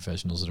parents and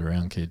professionals that are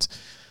around kids.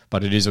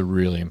 But it is a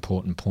really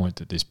important point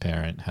that this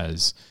parent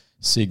has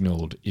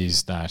signalled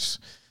is that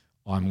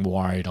I'm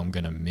worried I'm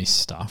going to miss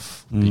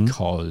stuff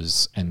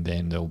because, and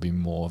then there'll be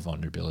more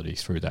vulnerability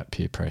through that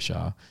peer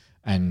pressure.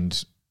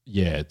 And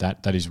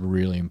that is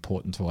really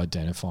important to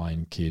identify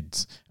in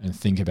kids and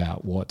think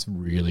about what's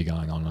really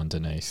going on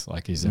underneath.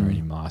 Like, is there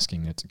any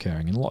masking that's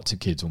occurring? And lots of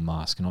kids will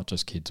mask, not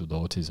just kids with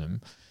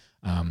autism.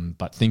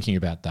 But thinking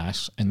about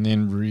that and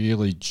then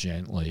really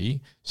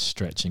gently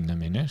stretching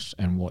them in it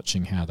and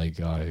watching how they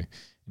go.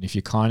 And if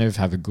you kind of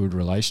have a good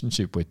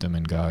relationship with them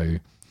and go,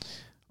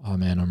 oh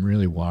man, I'm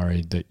really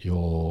worried that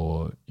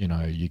you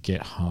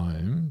get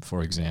home,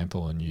 for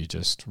example, and you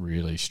just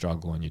really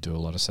struggle and you do a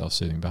lot of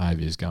self-soothing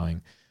behaviours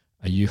going,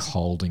 are you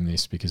holding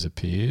this because of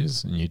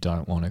peers and you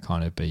don't want to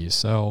kind of be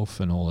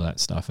yourself and all of that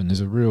stuff? And there's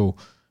a real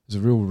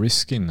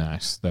risk in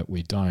that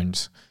we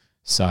don't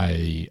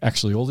say,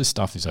 actually, all this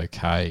stuff is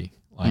okay.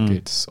 Like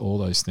it's all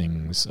those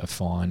things are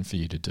fine for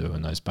you to do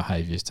and those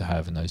behaviours to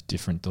have and those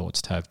different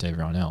thoughts to have to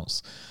everyone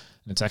else.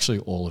 And it's actually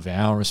all of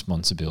our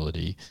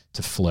responsibility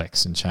to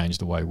flex and change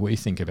the way we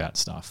think about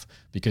stuff,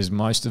 because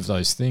most of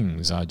those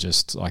things are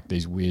just like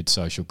these weird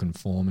social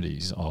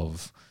conformities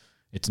of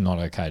it's not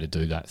okay to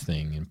do that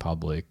thing in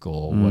public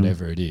or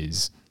whatever it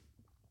is.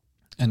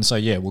 And so,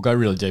 yeah, we'll go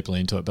really deeply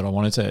into it, but I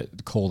wanted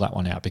to call that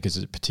one out because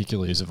it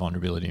particularly is a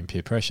vulnerability in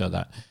peer pressure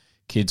that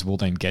kids will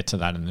then get to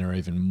that and they're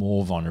even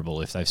more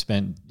vulnerable if they've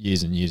spent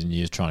years and years and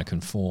years trying to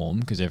conform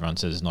because everyone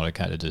says it's not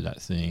okay to do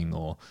that thing,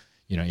 or,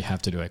 you know, you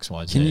have to do X,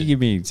 Y, Z. Can you give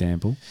me an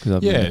example? Because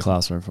I've been in the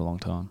classroom for a long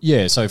time.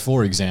 Yeah, so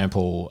for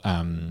example,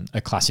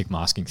 a classic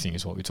masking thing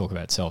is what we talk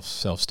about,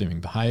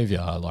 self-stimming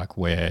behaviour, like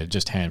where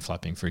just hand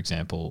flapping, for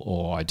example,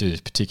 or I do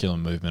this particular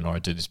movement or I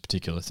do this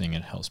particular thing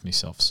and it helps me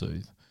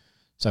self-soothe.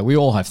 So we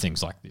all have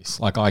things like this.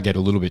 Like I get a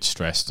little bit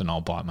stressed and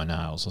I'll bite my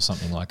nails or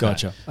something like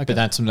that. Gotcha. Okay. But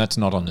that's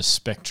not on the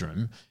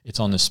spectrum. It's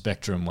on the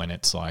spectrum when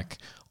it's like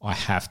I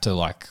have to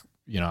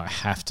I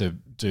have to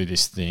do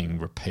this thing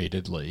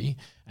repeatedly,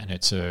 and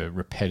it's a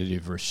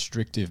repetitive,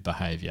 restrictive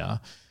behaviour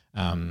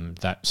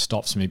that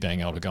stops me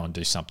being able to go and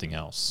do something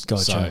else.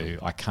 Gotcha. So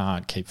I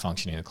can't keep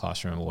functioning in the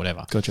classroom or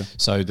whatever. Gotcha.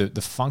 So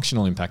the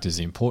functional impact is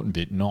the important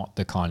bit, not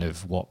the kind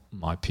of what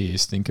my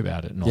peers think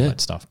about it and all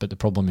that stuff. But the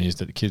problem is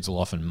that the kids will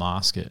often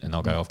mask it and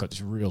they'll go, I've got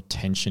this real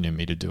tension in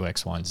me to do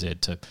X, Y, and Z,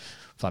 to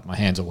flap my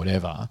hands or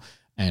whatever,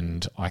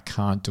 and I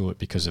can't do it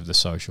because of the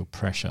social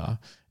pressure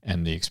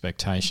and the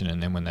expectation.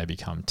 And then when they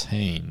become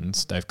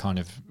teens, they've kind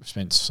of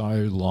spent so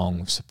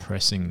long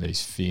suppressing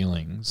these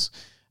feelings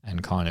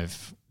and kind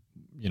of,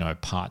 you know,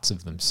 parts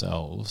of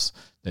themselves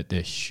that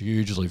they're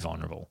hugely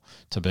vulnerable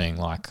to being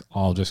like,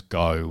 I'll just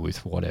go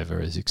with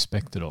whatever is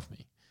expected of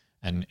me.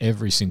 And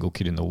every single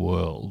kid in the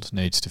world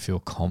needs to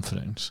feel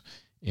confident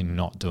in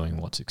not doing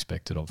what's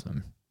expected of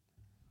them.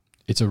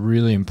 It's a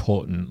really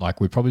important, like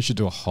we probably should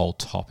do a whole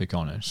topic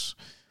on it,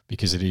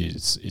 because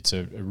it's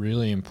a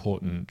really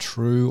important.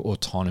 True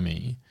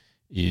autonomy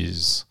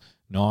is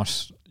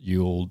not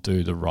you'll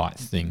do the right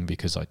thing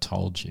because I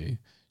told you.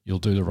 You'll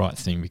do the right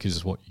thing because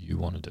it's what you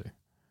want to do.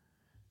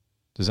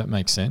 Does that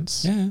make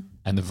sense? Yeah.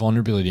 And the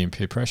vulnerability in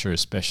peer pressure,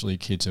 especially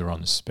kids who are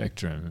on the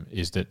spectrum,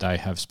 is that they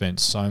have spent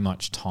so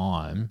much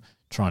time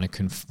trying to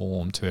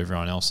conform to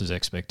everyone else's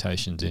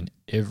expectations in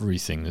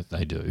everything that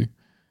they do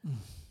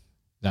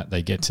that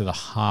they get to the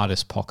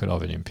hardest pocket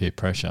of it in peer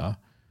pressure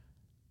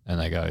and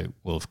they go,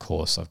 well, of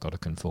course I've got to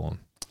conform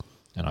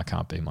and I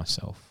can't be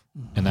myself.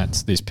 And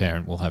this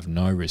parent will have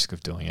no risk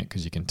of doing it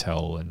because you can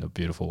tell in a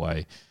beautiful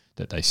way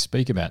that they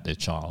speak about their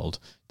child,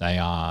 they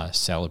are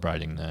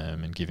celebrating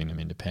them and giving them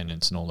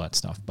independence and all that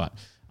stuff. But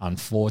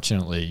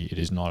unfortunately, it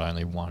is not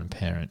only one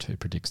parent who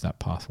predicts that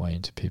pathway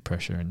into peer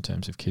pressure in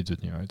terms of kids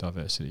with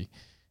neurodiversity.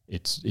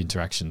 It's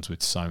interactions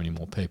with so many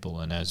more people.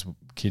 And as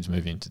kids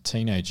move into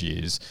teenage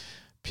years,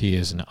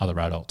 peers and other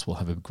adults will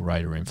have a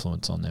greater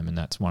influence on them. And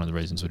that's one of the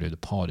reasons we do the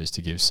pod, is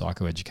to give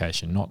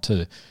psychoeducation, not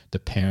to the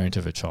parent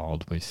of a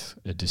child with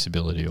a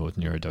disability or with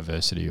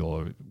neurodiversity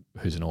or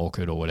who's an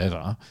orchid or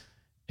whatever.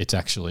 It's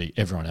actually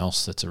everyone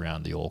else that's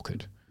around the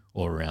orchid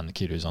or around the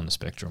kid who's on the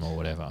spectrum or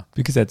whatever.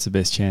 Because that's the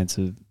best chance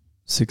of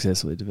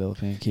successfully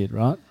developing a kid,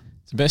 right?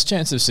 It's the best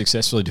chance of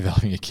successfully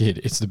developing a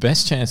kid. It's the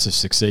best chance of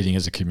succeeding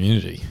as a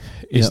community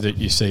is that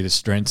you see the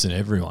strengths in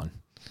everyone.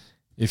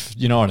 If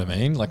you know what I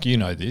mean, like you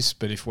know this,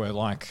 but if we're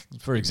like,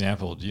 for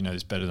example, you know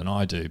this better than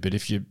I do, but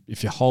if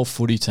your whole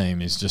footy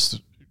team is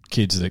just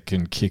kids that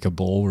can kick a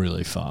ball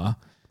really far,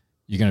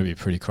 you're going to be a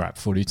pretty crap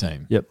footy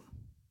team. Yep.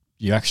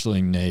 You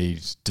actually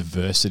need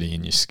diversity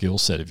in your skill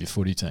set of your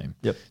footy team.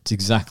 Yep. It's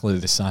exactly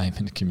the same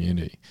in the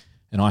community.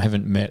 And I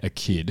haven't met a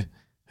kid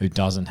who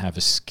doesn't have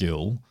a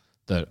skill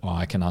that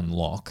I can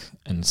unlock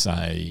and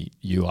say,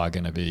 you are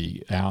going to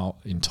be, our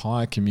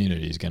entire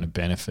community is going to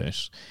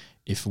benefit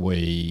if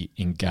we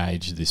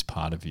engage this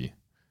part of you.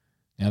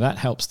 Now that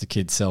helps the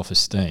kid's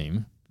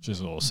self-esteem, which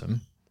is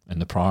awesome, and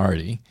the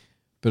priority,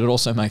 but it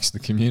also makes the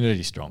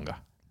community stronger.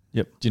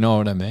 Yep. Do you know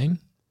what I mean?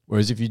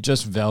 Whereas if you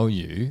just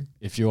value,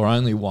 if your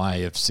only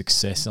way of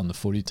success on the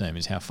footy team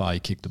is how far you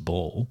kick the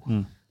ball,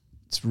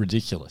 it's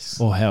ridiculous.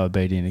 Or how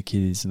obedient a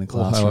kid is in the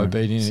classroom. Or how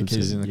obedient a kid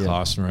is in the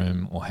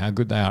classroom, or how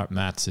good they are at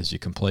maths as your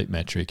complete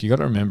metric. You got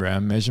to remember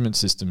our measurement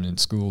system in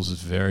schools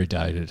is very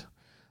dated.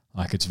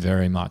 Like it's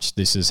very much,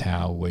 this is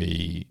how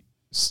we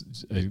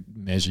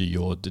measure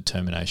your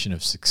determination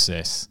of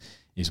success,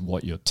 is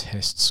what your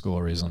test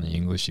score is on the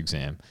English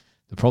exam.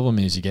 The problem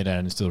is you get out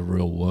into the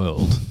real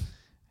world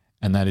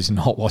and that is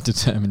not what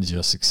determines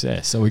your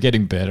success. So we're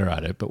getting better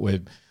at it, but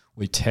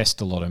we test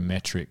a lot of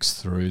metrics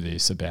through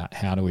this about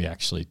how do we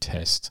actually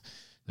test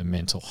the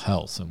mental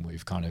health, and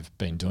we've kind of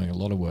been doing a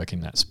lot of work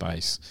in that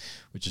space,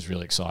 which is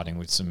really exciting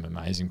with some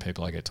amazing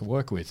people I get to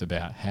work with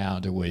about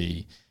how do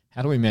we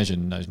measure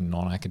those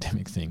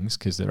non-academic things,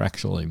 because they're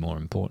actually more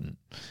important.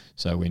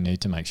 So we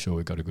need to make sure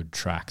we've got a good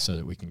track so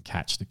that we can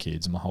catch the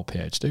kids. My whole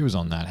PhD was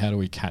on that. How do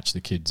we catch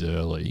the kids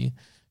early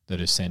that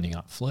are sending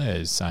up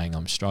flares saying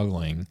I'm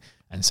struggling,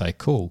 and say,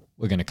 cool,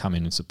 we're going to come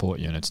in and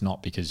support you. And it's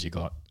not because you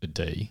got a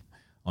D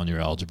on your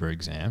algebra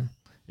exam.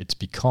 It's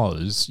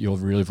because you're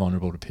really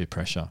vulnerable to peer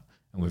pressure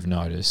and we've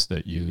noticed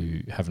that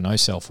you have no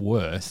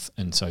self-worth,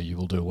 and so you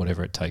will do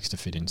whatever it takes to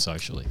fit in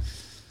socially.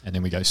 And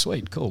then we go,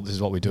 sweet, cool, this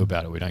is what we do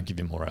about it. We don't give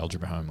you more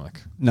algebra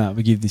homework. No,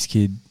 we give this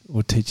kid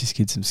or teach this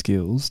kid some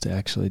skills to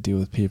actually deal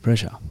with peer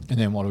pressure. And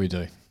then what do we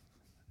do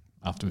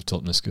after we've taught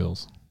them the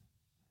skills?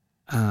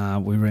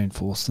 We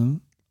reinforce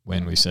them.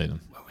 When we see them.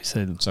 When we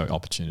see them. So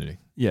opportunity.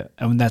 Yeah,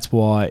 and that's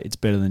why it's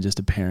better than just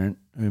a parent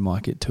who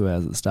might get 2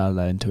 hours at the start of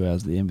the day and 2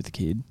 hours at the end with the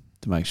kid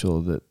to make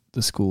sure that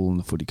the school and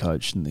the footy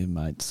coach and their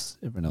mates,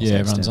 everyone else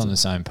everyone's on the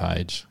same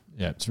page.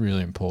 Yeah, it's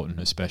really important,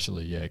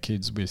 especially,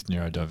 kids with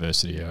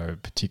neurodiversity are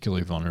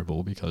particularly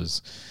vulnerable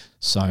because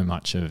so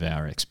much of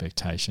our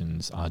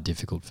expectations are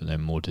difficult for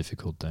them, more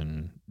difficult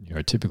than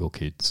neurotypical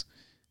kids.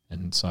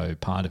 And so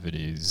part of it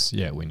is,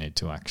 we need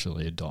to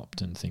actually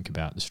adopt and think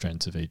about the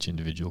strengths of each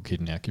individual kid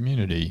in our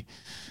community,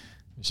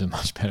 which is a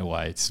much better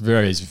way. It's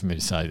very easy for me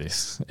to say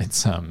this.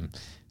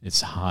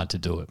 It's hard to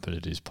do it, but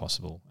it is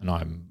possible. And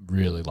I'm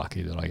really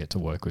lucky that I get to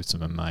work with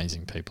some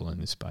amazing people in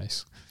this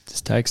space.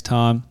 Just takes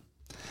time.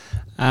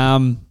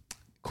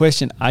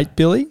 Question 8,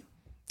 Billy.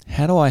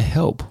 How do I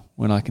help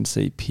when I can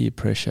see peer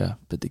pressure,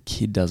 but the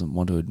kid doesn't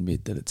want to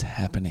admit that it's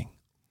happening?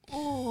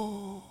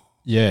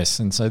 Yes,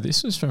 and so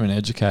this was from an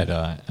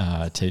educator,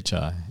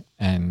 teacher,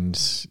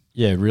 and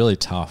really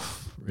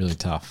tough.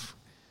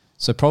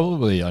 So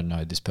probably, I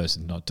know this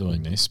person's not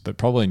doing this, but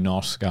probably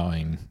not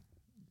going,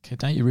 okay,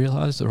 don't you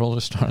realise they're all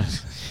just trying to...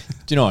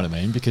 Do you know what I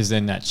mean? Because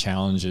then that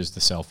challenges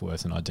the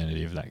self-worth and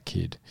identity of that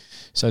kid.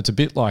 So it's a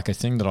bit like a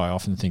thing that I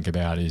often think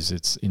about is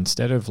it's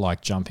instead of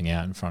like jumping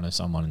out in front of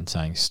someone and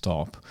saying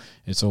stop,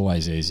 it's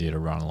always easier to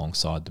run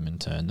alongside them and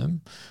turn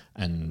them.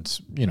 And,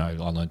 I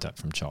learned that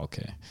from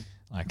childcare.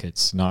 Like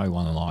it's no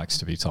one likes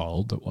to be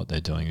told that what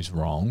they're doing is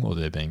wrong or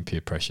they're being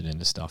peer pressured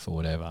into stuff or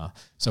whatever.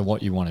 So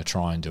what you want to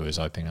try and do is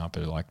open up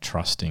a like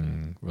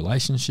trusting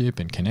relationship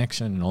and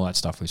connection and all that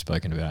stuff we've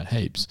spoken about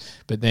heaps.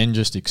 But then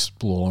just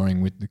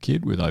exploring with the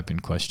kid with open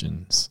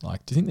questions.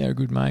 Like, do you think they're a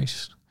good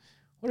mate?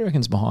 What do you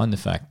reckon's behind the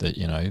fact that,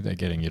 they're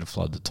getting you to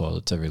flood the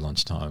toilets every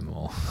lunchtime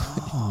or,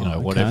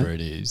 whatever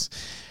it is.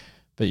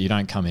 But you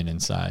don't come in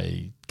and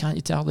say, can't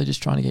you tell they're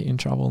just trying to get you in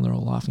trouble and they're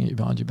all laughing at you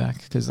behind your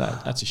back? Because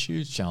that's a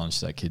huge challenge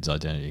to that kid's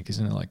identity because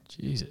then they're like,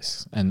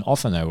 Jesus. And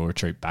often they will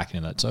retreat back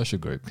into that social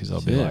group because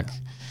they'll be like...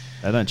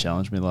 They don't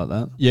challenge me like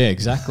that. Yeah,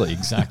 exactly.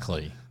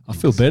 I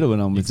feel better when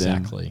I'm with them.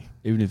 Exactly.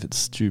 Even if it's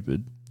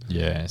stupid.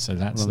 Yeah, so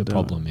that's the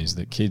problem is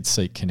that kids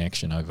seek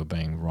connection over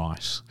being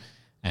right.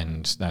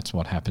 And that's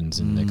what happens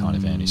in the kind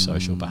of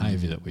antisocial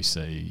behaviour that we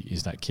see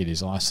is that kid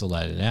is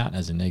isolated out,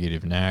 has a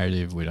negative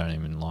narrative. We don't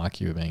even like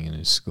you being in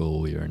this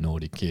school. You're a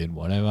naughty kid,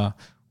 whatever.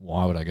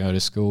 Why would I go to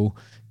school?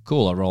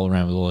 Cool, I roll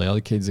around with all the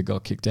other kids that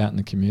got kicked out in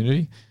the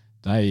community.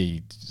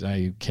 They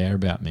care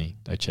about me.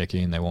 They check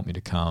in. They want me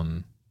to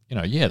come.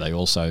 They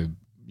also,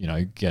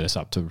 get us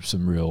up to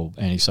some real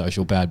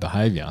antisocial bad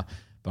behaviour.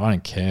 But I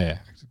don't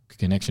care.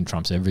 Connection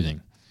trumps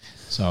everything.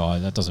 So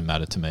that doesn't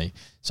matter to me.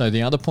 So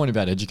the other point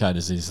about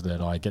educators is that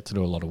I get to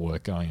do a lot of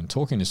work going and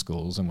talking to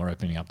schools and we're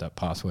opening up that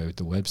pathway with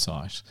the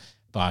website.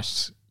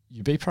 But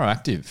you be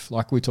proactive,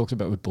 like we talked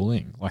about with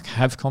bullying. Like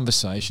have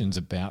conversations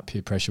about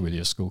peer pressure with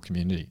your school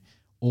community.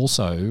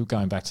 Also,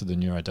 going back to the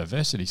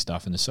neurodiversity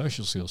stuff and the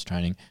social skills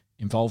training,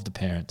 involve the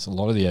parents. A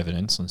lot of the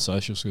evidence on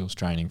social skills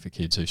training for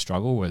kids who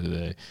struggle, whether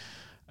they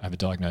have a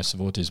diagnosis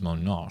of autism or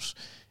not,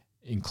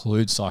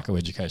 includes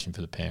psychoeducation for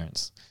the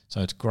parents. So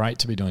it's great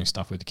to be doing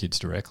stuff with the kids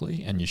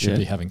directly, and you should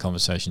be having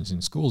conversations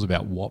in schools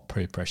about what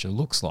peer pressure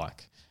looks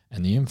like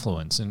and the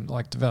influence and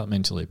like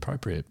developmentally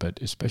appropriate, but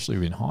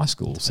especially in high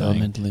school saying,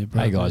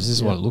 hey guys, this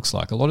is what it looks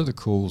like. A lot of the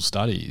cool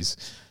studies,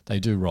 they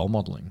do role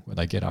modelling where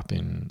they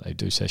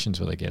do sessions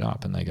where they get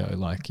up and they go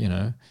like,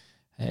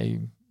 hey,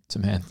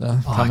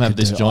 Samantha, come have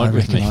this joint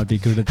with me. I'd be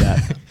good at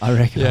that. I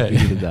reckon I'd be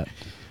good at that.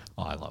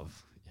 I love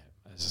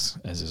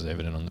as is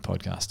evident on the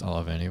podcast, I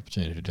love any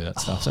opportunity to do that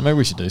stuff. So maybe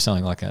we should do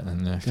something like that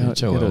in the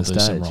future. We'll do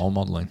some role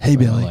modelling. Hey,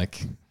 Billy.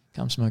 Like,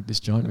 come smoke this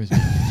joint with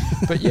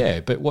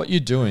me. But what you're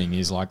doing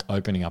is like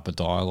opening up a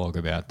dialogue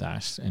about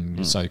that.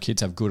 And so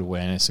kids have good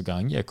awareness of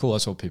going, yeah, cool,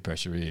 that's what peer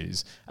pressure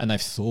is. And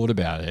they've thought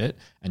about it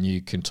and you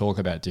can talk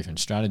about different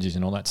strategies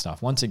and all that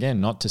stuff. Once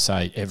again, not to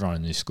say everyone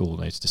in this school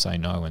needs to say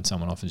no when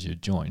someone offers you a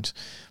joint,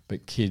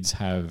 but kids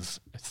have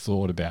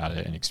thought about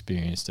it and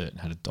experienced it and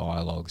had a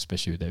dialogue,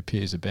 especially with their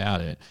peers about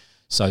it,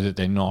 so that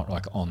they're not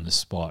like on the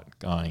spot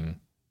going,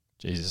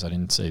 Jesus, I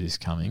didn't see this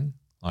coming.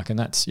 Like, and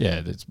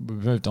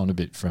we've moved on a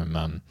bit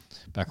from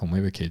back when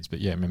we were kids, but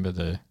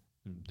remember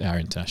our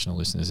international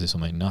listeners, this will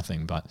mean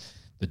nothing, but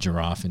the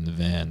giraffe in the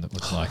van that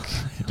was like,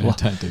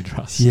 don't do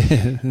drugs.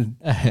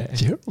 Yeah.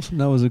 Gerald?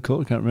 No, was it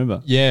called? I can't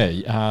remember. Yeah.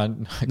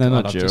 No,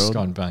 not I've Gerald. just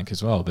gone blank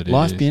as well. But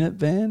Life Bennett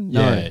van?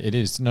 No. Yeah, it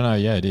is. No,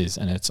 yeah, it is.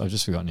 And I've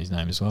just forgotten his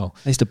name as well.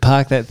 I used to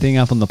park that thing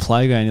up on the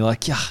playground. You're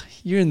like, yeah,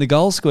 You're in the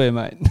goal square,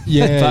 mate.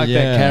 Yeah, Park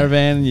yeah. that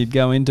caravan and you'd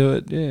go into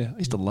it. Yeah, I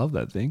used to love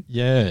that thing.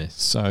 Yeah.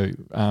 So,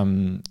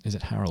 is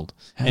it Harold?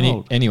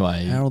 Harold.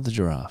 Anyway, Harold the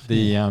giraffe.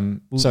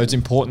 So it's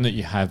important that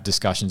you have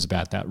discussions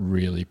about that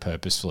really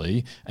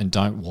purposefully, and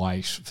don't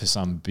wait for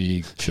some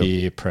big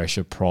peer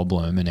pressure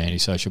problem and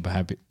antisocial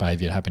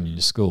behaviour to happen in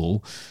your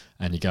school,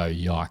 and you go,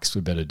 yikes,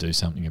 we better do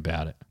something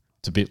about it.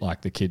 It's a bit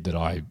like the kid that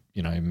I,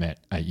 met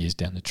 8 years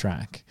down the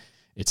track.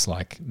 It's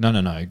like,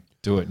 no,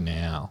 do it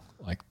now.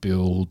 Like,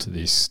 build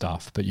this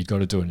stuff, but you've got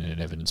to do it in an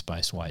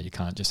evidence-based way. You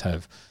can't just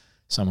have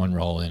someone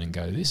roll in and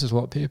go, this is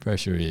what peer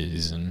pressure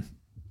is, and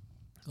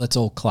let's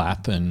all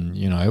clap and,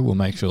 we'll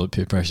make sure that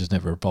peer pressure is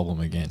never a problem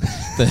again.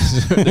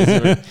 There's a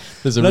We're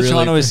not really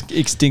trying to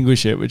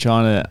extinguish it. We're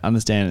trying to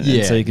understand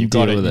it so you can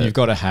deal with it. You've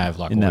got to have,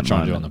 like in what we're that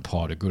trying to do on moment. the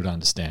pod, a good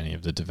understanding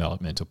of the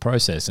developmental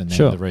process. And then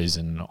Sure. the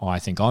reason I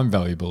think I'm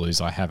valuable is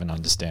I have an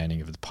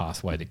understanding of the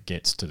pathway that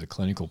gets to the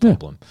clinical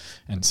problem,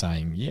 and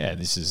saying,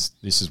 this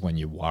is when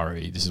you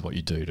worry, this is what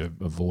you do to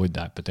avoid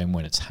that. But then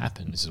when it's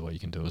happened, this is what you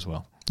can do as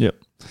well. Yep.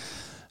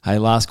 Hey,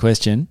 last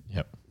question.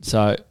 Yep.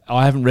 So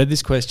I haven't read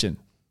this question,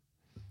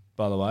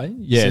 by the way. You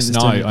Yes, sent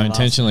this no, to me in the I last-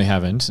 intentionally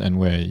haven't, and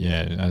we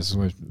used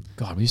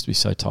to be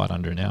so tight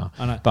under an hour.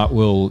 I know. But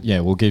we'll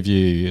give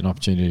you an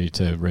opportunity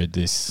to read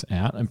this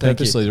out, and Thank you.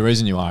 purposely the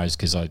reason you are is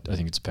because I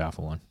think it's a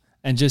powerful one.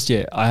 And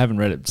I haven't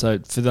read it. So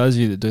for those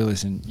of you that do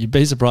listen, you'd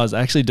be surprised.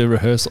 I actually do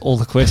rehearse all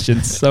the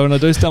questions. So when I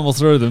do stumble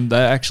through them,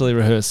 they actually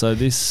rehearse. So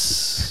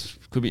this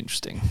could be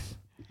interesting.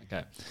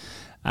 Okay.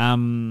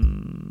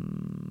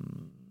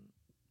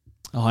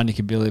 Hi, Nick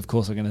and Billy. Of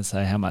course, I'm going to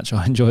say how much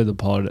I enjoy the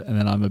pod, and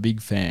then I'm a big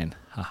fan.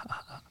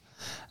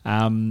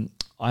 I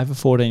have a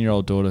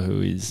 14-year-old daughter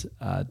who is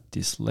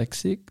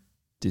dyslexic,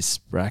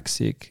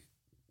 dyspraxic,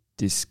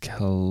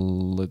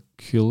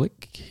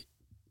 dyscalculic,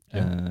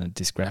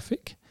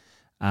 dysgraphic.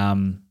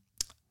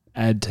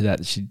 Add to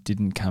that she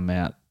didn't come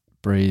out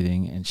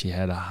breathing, and she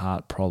had a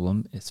heart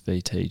problem,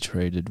 SVT,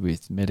 treated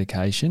with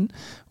medication,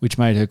 which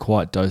made her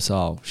quite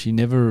docile. She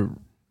never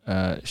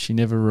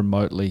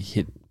remotely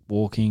hit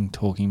walking,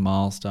 talking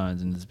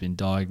milestones, and has been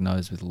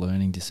diagnosed with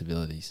learning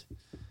disabilities.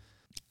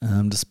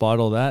 Despite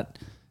all that,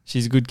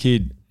 she's a good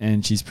kid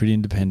and she's pretty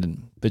independent,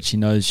 but she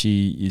knows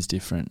she is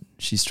different.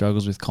 She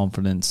struggles with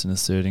confidence and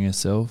asserting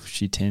herself.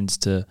 She tends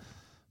to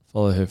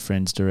follow her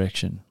friend's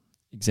direction.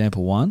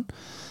 Example 1,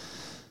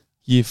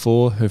 year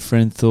 4, her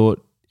friend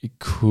thought it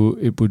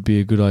would be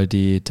a good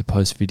idea to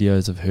post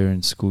videos of her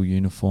in school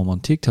uniform on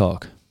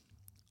TikTok.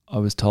 I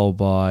was told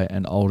by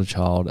an older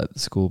child at the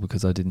school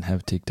because I didn't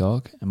have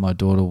TikTok and my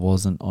daughter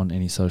wasn't on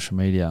any social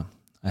media.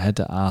 I had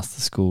to ask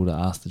the school to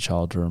ask the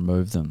child to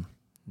remove them.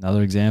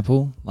 Another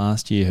example,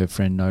 last year her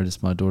friend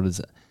noticed my daughter's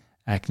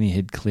acne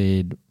had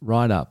cleared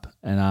right up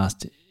and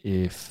asked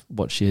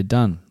what she had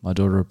done. My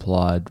daughter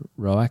replied,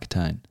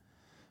 Roaccutane.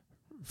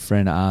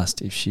 Friend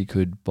asked if she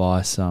could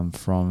buy some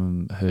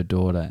from her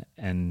daughter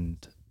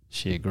and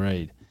she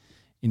agreed.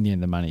 In the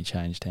end, no money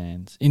changed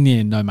hands.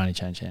 Even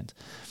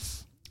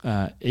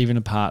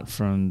apart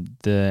from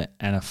the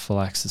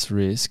anaphylaxis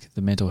risk,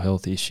 the mental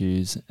health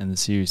issues, and the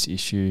serious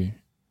issue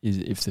is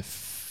if the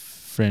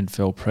friend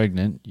fell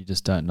pregnant, you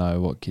just don't know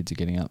what kids are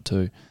getting up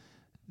to.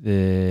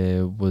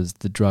 There was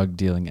the drug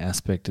dealing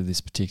aspect of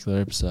this particular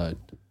episode.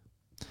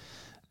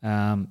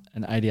 An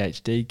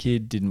ADHD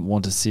kid didn't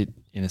want to sit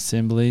in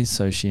assembly,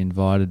 so she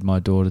invited my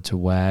daughter to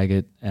wag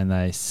it, and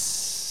they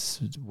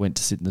went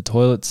to sit in the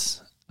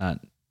toilets.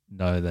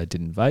 No, they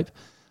didn't vape.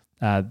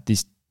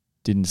 This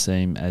didn't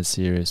seem as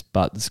serious,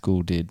 but the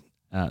school did.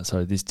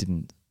 This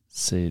didn't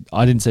see it.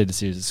 I didn't see it as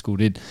serious as the school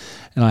did,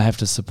 and I have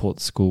to support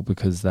the school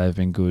because they've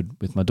been good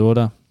with my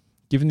daughter.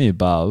 Given the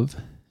above,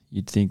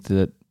 you'd think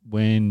that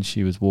when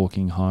she was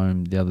walking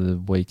home the other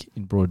week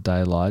in broad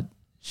daylight,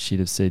 she'd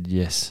have said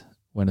yes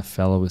when a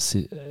fella was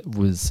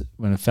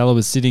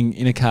sitting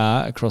in a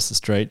car across the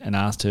street and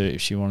asked her if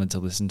she wanted to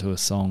listen to a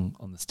song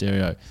on the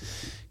stereo.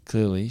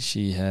 Clearly,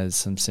 she has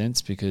some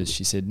sense because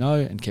she said no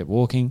and kept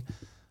walking.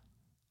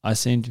 I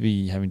seem to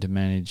be having to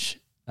manage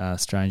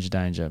stranger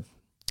danger,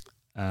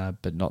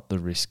 but not the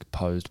risk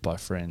posed by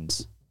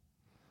friends.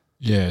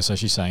 Yeah, so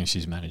she's saying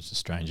she's managed the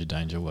stranger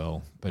danger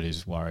well, but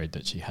is worried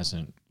that she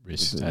hasn't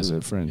risked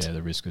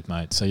the risk with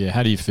mates. So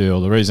how do you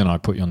feel? The reason I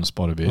put you on the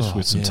spot a bit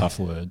with some tough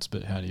words,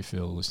 but how do you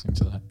feel listening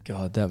to that?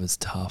 God, that was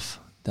tough.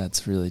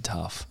 That's really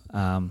tough.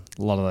 A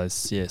lot of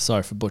those.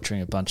 Sorry for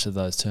butchering a bunch of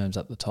those terms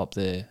up the top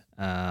there.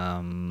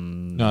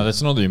 No,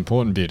 that's not the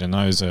important bit, and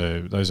those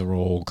are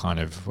all kind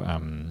of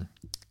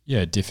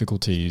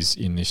difficulties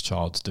in this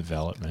child's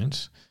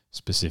development,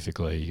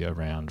 specifically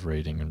around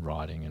reading and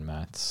writing and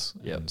maths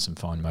and some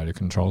fine motor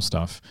control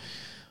stuff.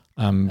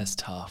 That's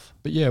tough.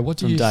 But what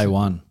do from you day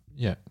one?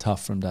 Yeah,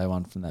 tough from day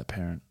one from that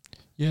parent.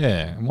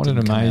 Yeah, and what an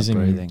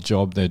amazing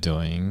job they're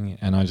doing,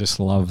 and I just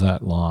love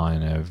that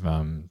line of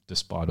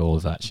despite all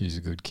of that, she's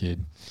a good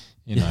kid.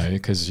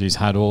 Because she's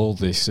had all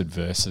this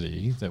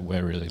adversity that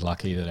we're really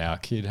lucky that our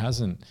kid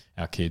hasn't.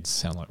 Our kids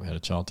sound like we had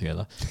a child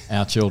together.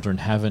 Our children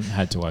haven't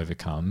had to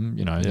overcome.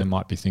 There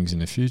might be things in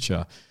the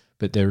future,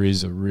 But there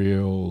is a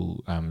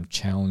real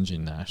challenge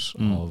in that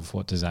of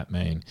what does that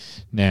mean.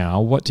 Now,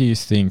 what do you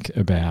think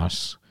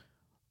about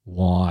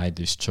why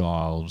this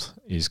child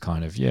is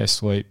kind of, yeah,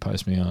 sweet,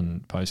 post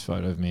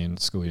photo of me in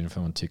school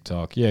uniform on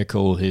TikTok. Yeah,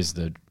 cool, here's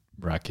the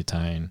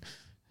Rakuten.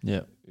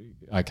 Yeah.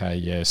 Okay,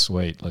 yeah,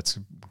 sweet, let's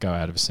go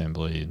out of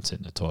assembly and sit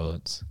in the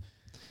toilets.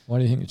 Why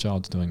do you think the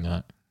child's doing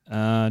that?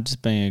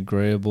 Just being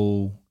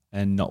agreeable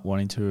and not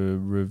wanting to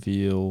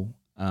reveal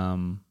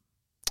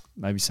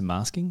maybe some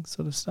masking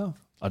sort of stuff.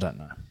 I don't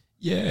know.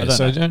 Yeah,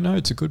 I don't know.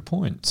 It's a good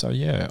point. So,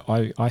 yeah,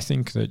 I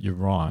think that you're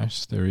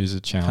right. There is a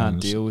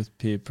challenge. Can't deal with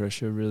peer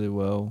pressure really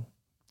well.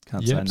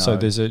 Can't say no. So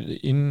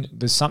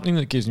there's something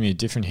that gives me a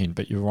different hint,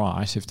 but you're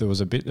right. If there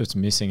was a bit that's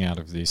missing out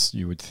of this,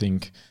 you would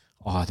think,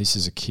 oh, this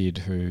is a kid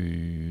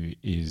who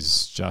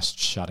is just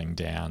shutting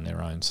down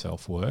their own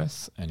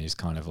self-worth and is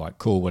kind of like,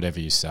 cool, whatever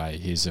you say,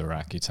 here's a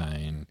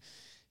Rakuten,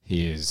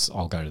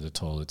 I'll go to the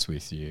toilets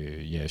with you,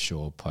 yeah,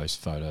 sure,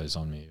 post photos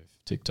on me of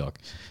TikTok.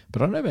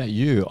 But I don't know about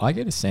you, I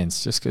get a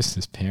sense, just because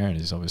this parent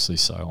is obviously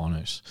so on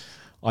it,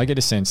 I get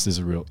a sense there's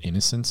a real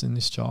innocence in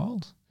this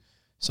child.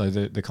 So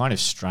the kind of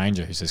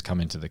stranger who says, come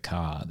into the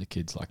car, the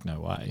kid's like, no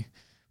way.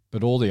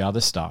 But all the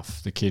other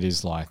stuff, the kid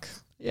is like,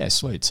 yeah,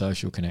 sweet,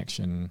 social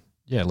connection,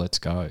 yeah, let's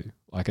go.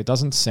 Like, it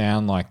doesn't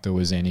sound like there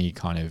was any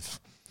kind of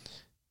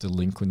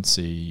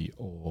delinquency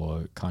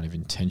or kind of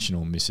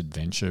intentional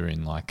misadventure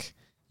in like,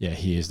 yeah,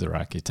 here's the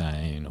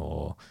Rakuten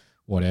or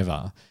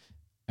whatever.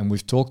 And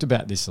we've talked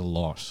about this a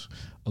lot.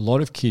 A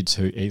lot of kids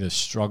who either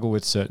struggle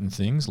with certain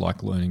things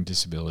like learning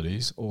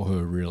disabilities or who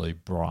are really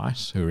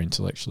bright, who are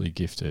intellectually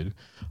gifted,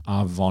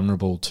 are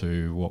vulnerable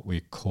to what we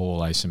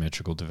call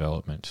asymmetrical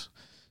development.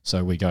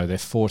 So we go, they're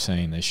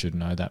 14, they should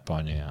know that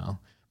by now.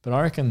 But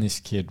I reckon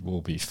this kid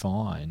will be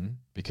fine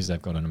because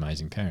they've got an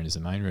amazing parent is the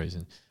main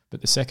reason.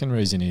 But the second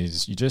reason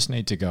is you just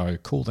need to go,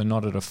 cool, they're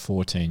not at a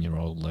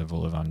 14-year-old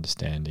level of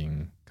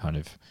understanding kind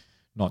of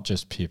not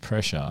just peer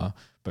pressure,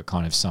 but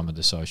kind of some of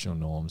the social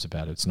norms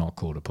about it's not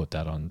cool to put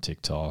that on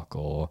TikTok,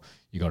 or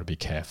you got to be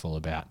careful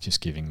about just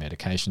giving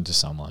medication to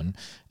someone.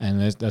 And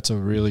that's a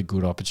really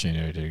good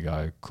opportunity to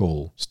go,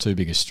 cool, it's too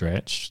big a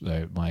stretch.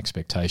 My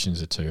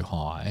expectations are too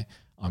high.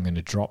 I'm going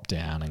to drop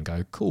down and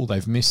go, cool,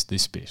 they've missed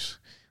this bit,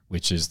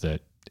 which is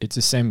that it's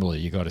assembly.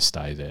 You got to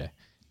stay there.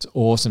 It's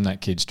awesome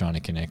that kid's trying to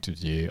connect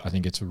with you. I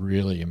think it's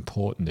really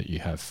important that you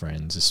have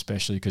friends,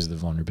 especially because of the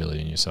vulnerability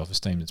in your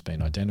self-esteem that's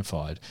been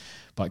identified,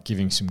 but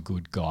giving some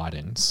good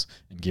guidance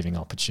and giving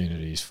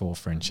opportunities for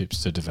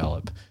friendships to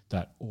develop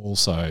that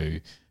also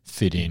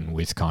fit in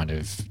with kind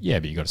of, yeah,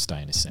 but you got to stay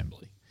in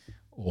assembly.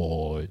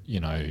 Or, you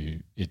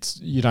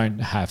don't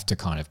have to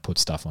kind of put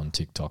stuff on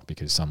TikTok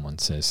because someone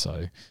says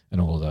so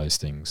and all of those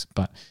things.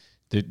 But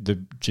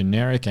the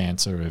generic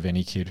answer of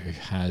any kid who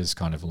has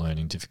kind of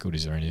learning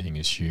difficulties or anything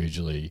is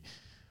hugely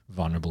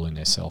vulnerable in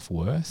their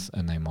self-worth,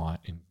 and they might,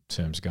 in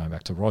terms of going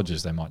back to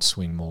Rogers, they might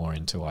swing more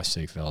into I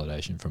seek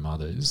validation from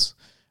others,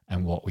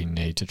 and what we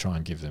need to try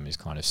and give them is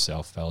kind of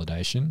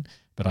self-validation.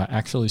 But I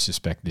actually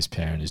suspect this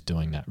parent is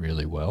doing that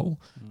really well.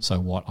 So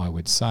what I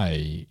would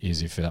say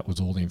is, if that was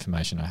all the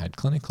information I had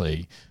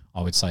clinically,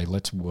 I would say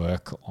let's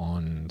work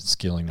on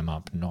skilling them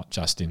up, not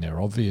just in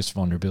their obvious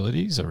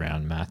vulnerabilities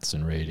around maths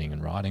and reading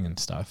and writing and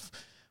stuff,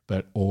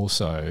 but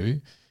also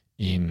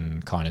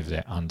in kind of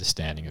their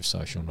understanding of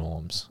social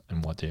norms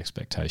and what the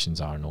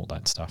expectations are and all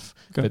that stuff.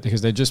 Okay. But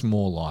because they're just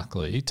more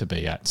likely to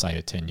be at, say,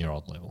 a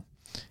 10-year-old level.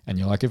 And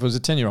you're like, if it was a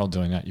 10-year-old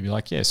doing that, you'd be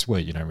like, yeah,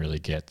 sweet, you don't really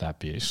get that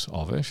bit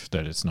of it,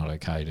 that it's not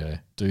okay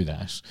to do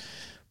that.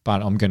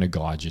 But I'm going to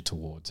guide you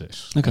towards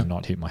it and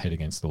not hit my head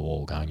against the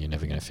wall going, you're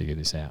never going to figure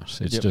this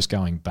out. It's just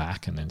going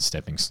back and then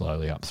stepping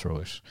slowly up through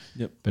it.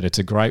 Yep. But it's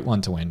a great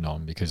one to end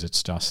on because it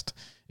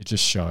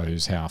just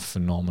shows how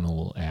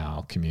phenomenal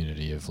our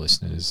community of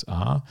listeners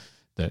are,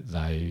 that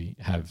they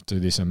do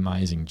this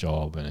amazing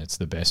job, and it's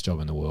the best job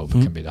in the world,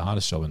 but can be the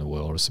hardest job in the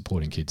world, of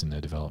supporting kids in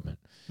their development.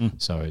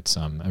 So it's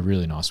a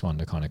really nice one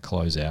to kind of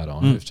close out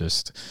on, of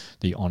just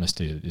the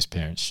honesty that this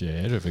parent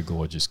shared of a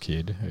gorgeous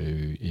kid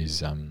who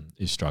is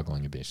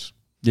struggling a bit.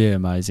 Yeah,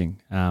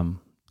 amazing. The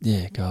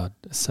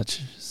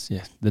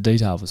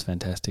detail was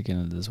fantastic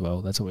in it as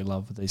well. That's what we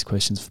love with these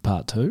questions for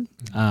part 2.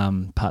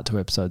 Part 2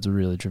 episodes are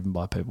really driven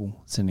by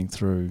people sending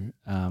through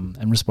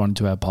and responding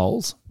to our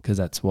polls, because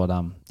that's what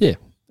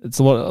it's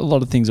a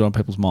lot of things are on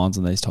people's minds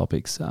on these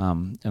topics,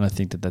 and I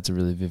think that's a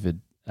really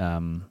vivid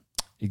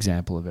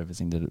example of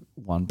everything that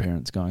one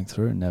parent's going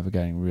through and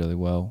navigating really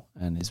well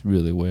and is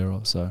really aware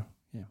of. So,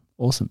 yeah,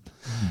 awesome.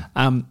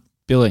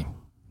 Billy,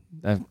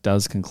 that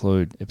does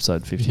conclude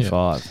episode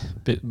 55.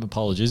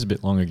 Apologies, a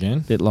bit long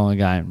again. We're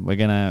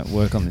going to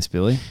work on this,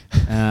 Billy.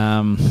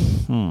 I'm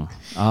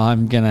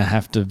going to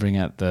have to bring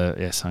out I'm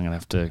going to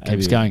have to keep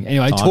us going.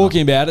 Anyway,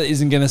 talking about it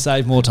isn't going to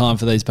save more time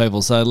for these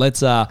people. So let's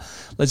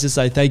just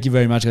say thank you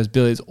very much, guys.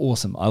 Billy, it's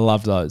awesome. I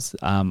love those.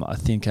 I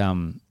think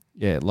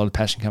a lot of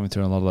passion coming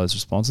through on a lot of those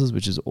responses,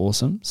 which is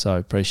awesome. So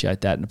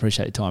appreciate that and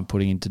appreciate your time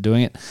putting into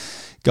doing it.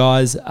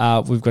 Guys,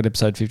 we've got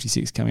episode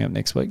 56 coming up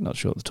next week. Not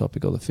sure what the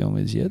topic or the film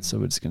is yet, so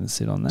we're just going to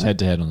sit on that. Head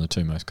to head on the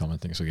two most common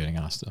things we're getting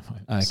asked at the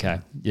moment. Okay.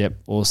 Yep.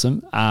 Awesome.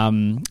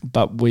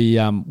 But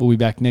we'll be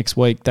back next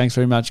week. Thanks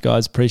very much,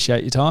 guys.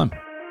 Appreciate your time.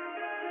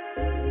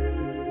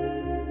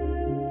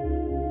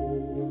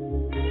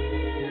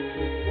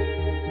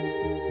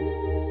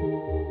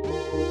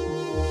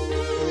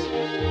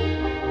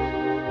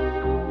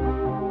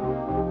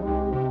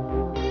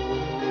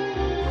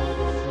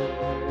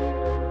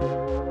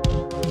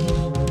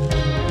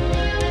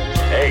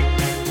 Hey,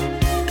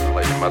 don't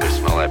let your mother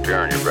smell that beer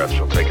on your breath.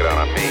 She'll take it out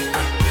on me.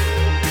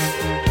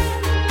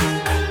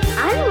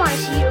 I don't want to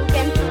see you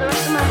again for the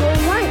rest of my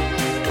whole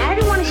life. I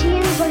don't want to see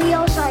anybody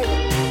else either.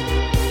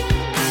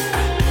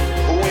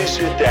 Who is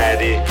your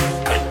daddy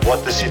and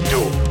what does he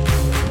do?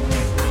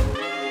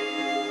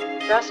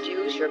 Just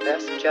use your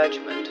best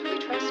judgment. We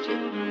trust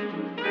you.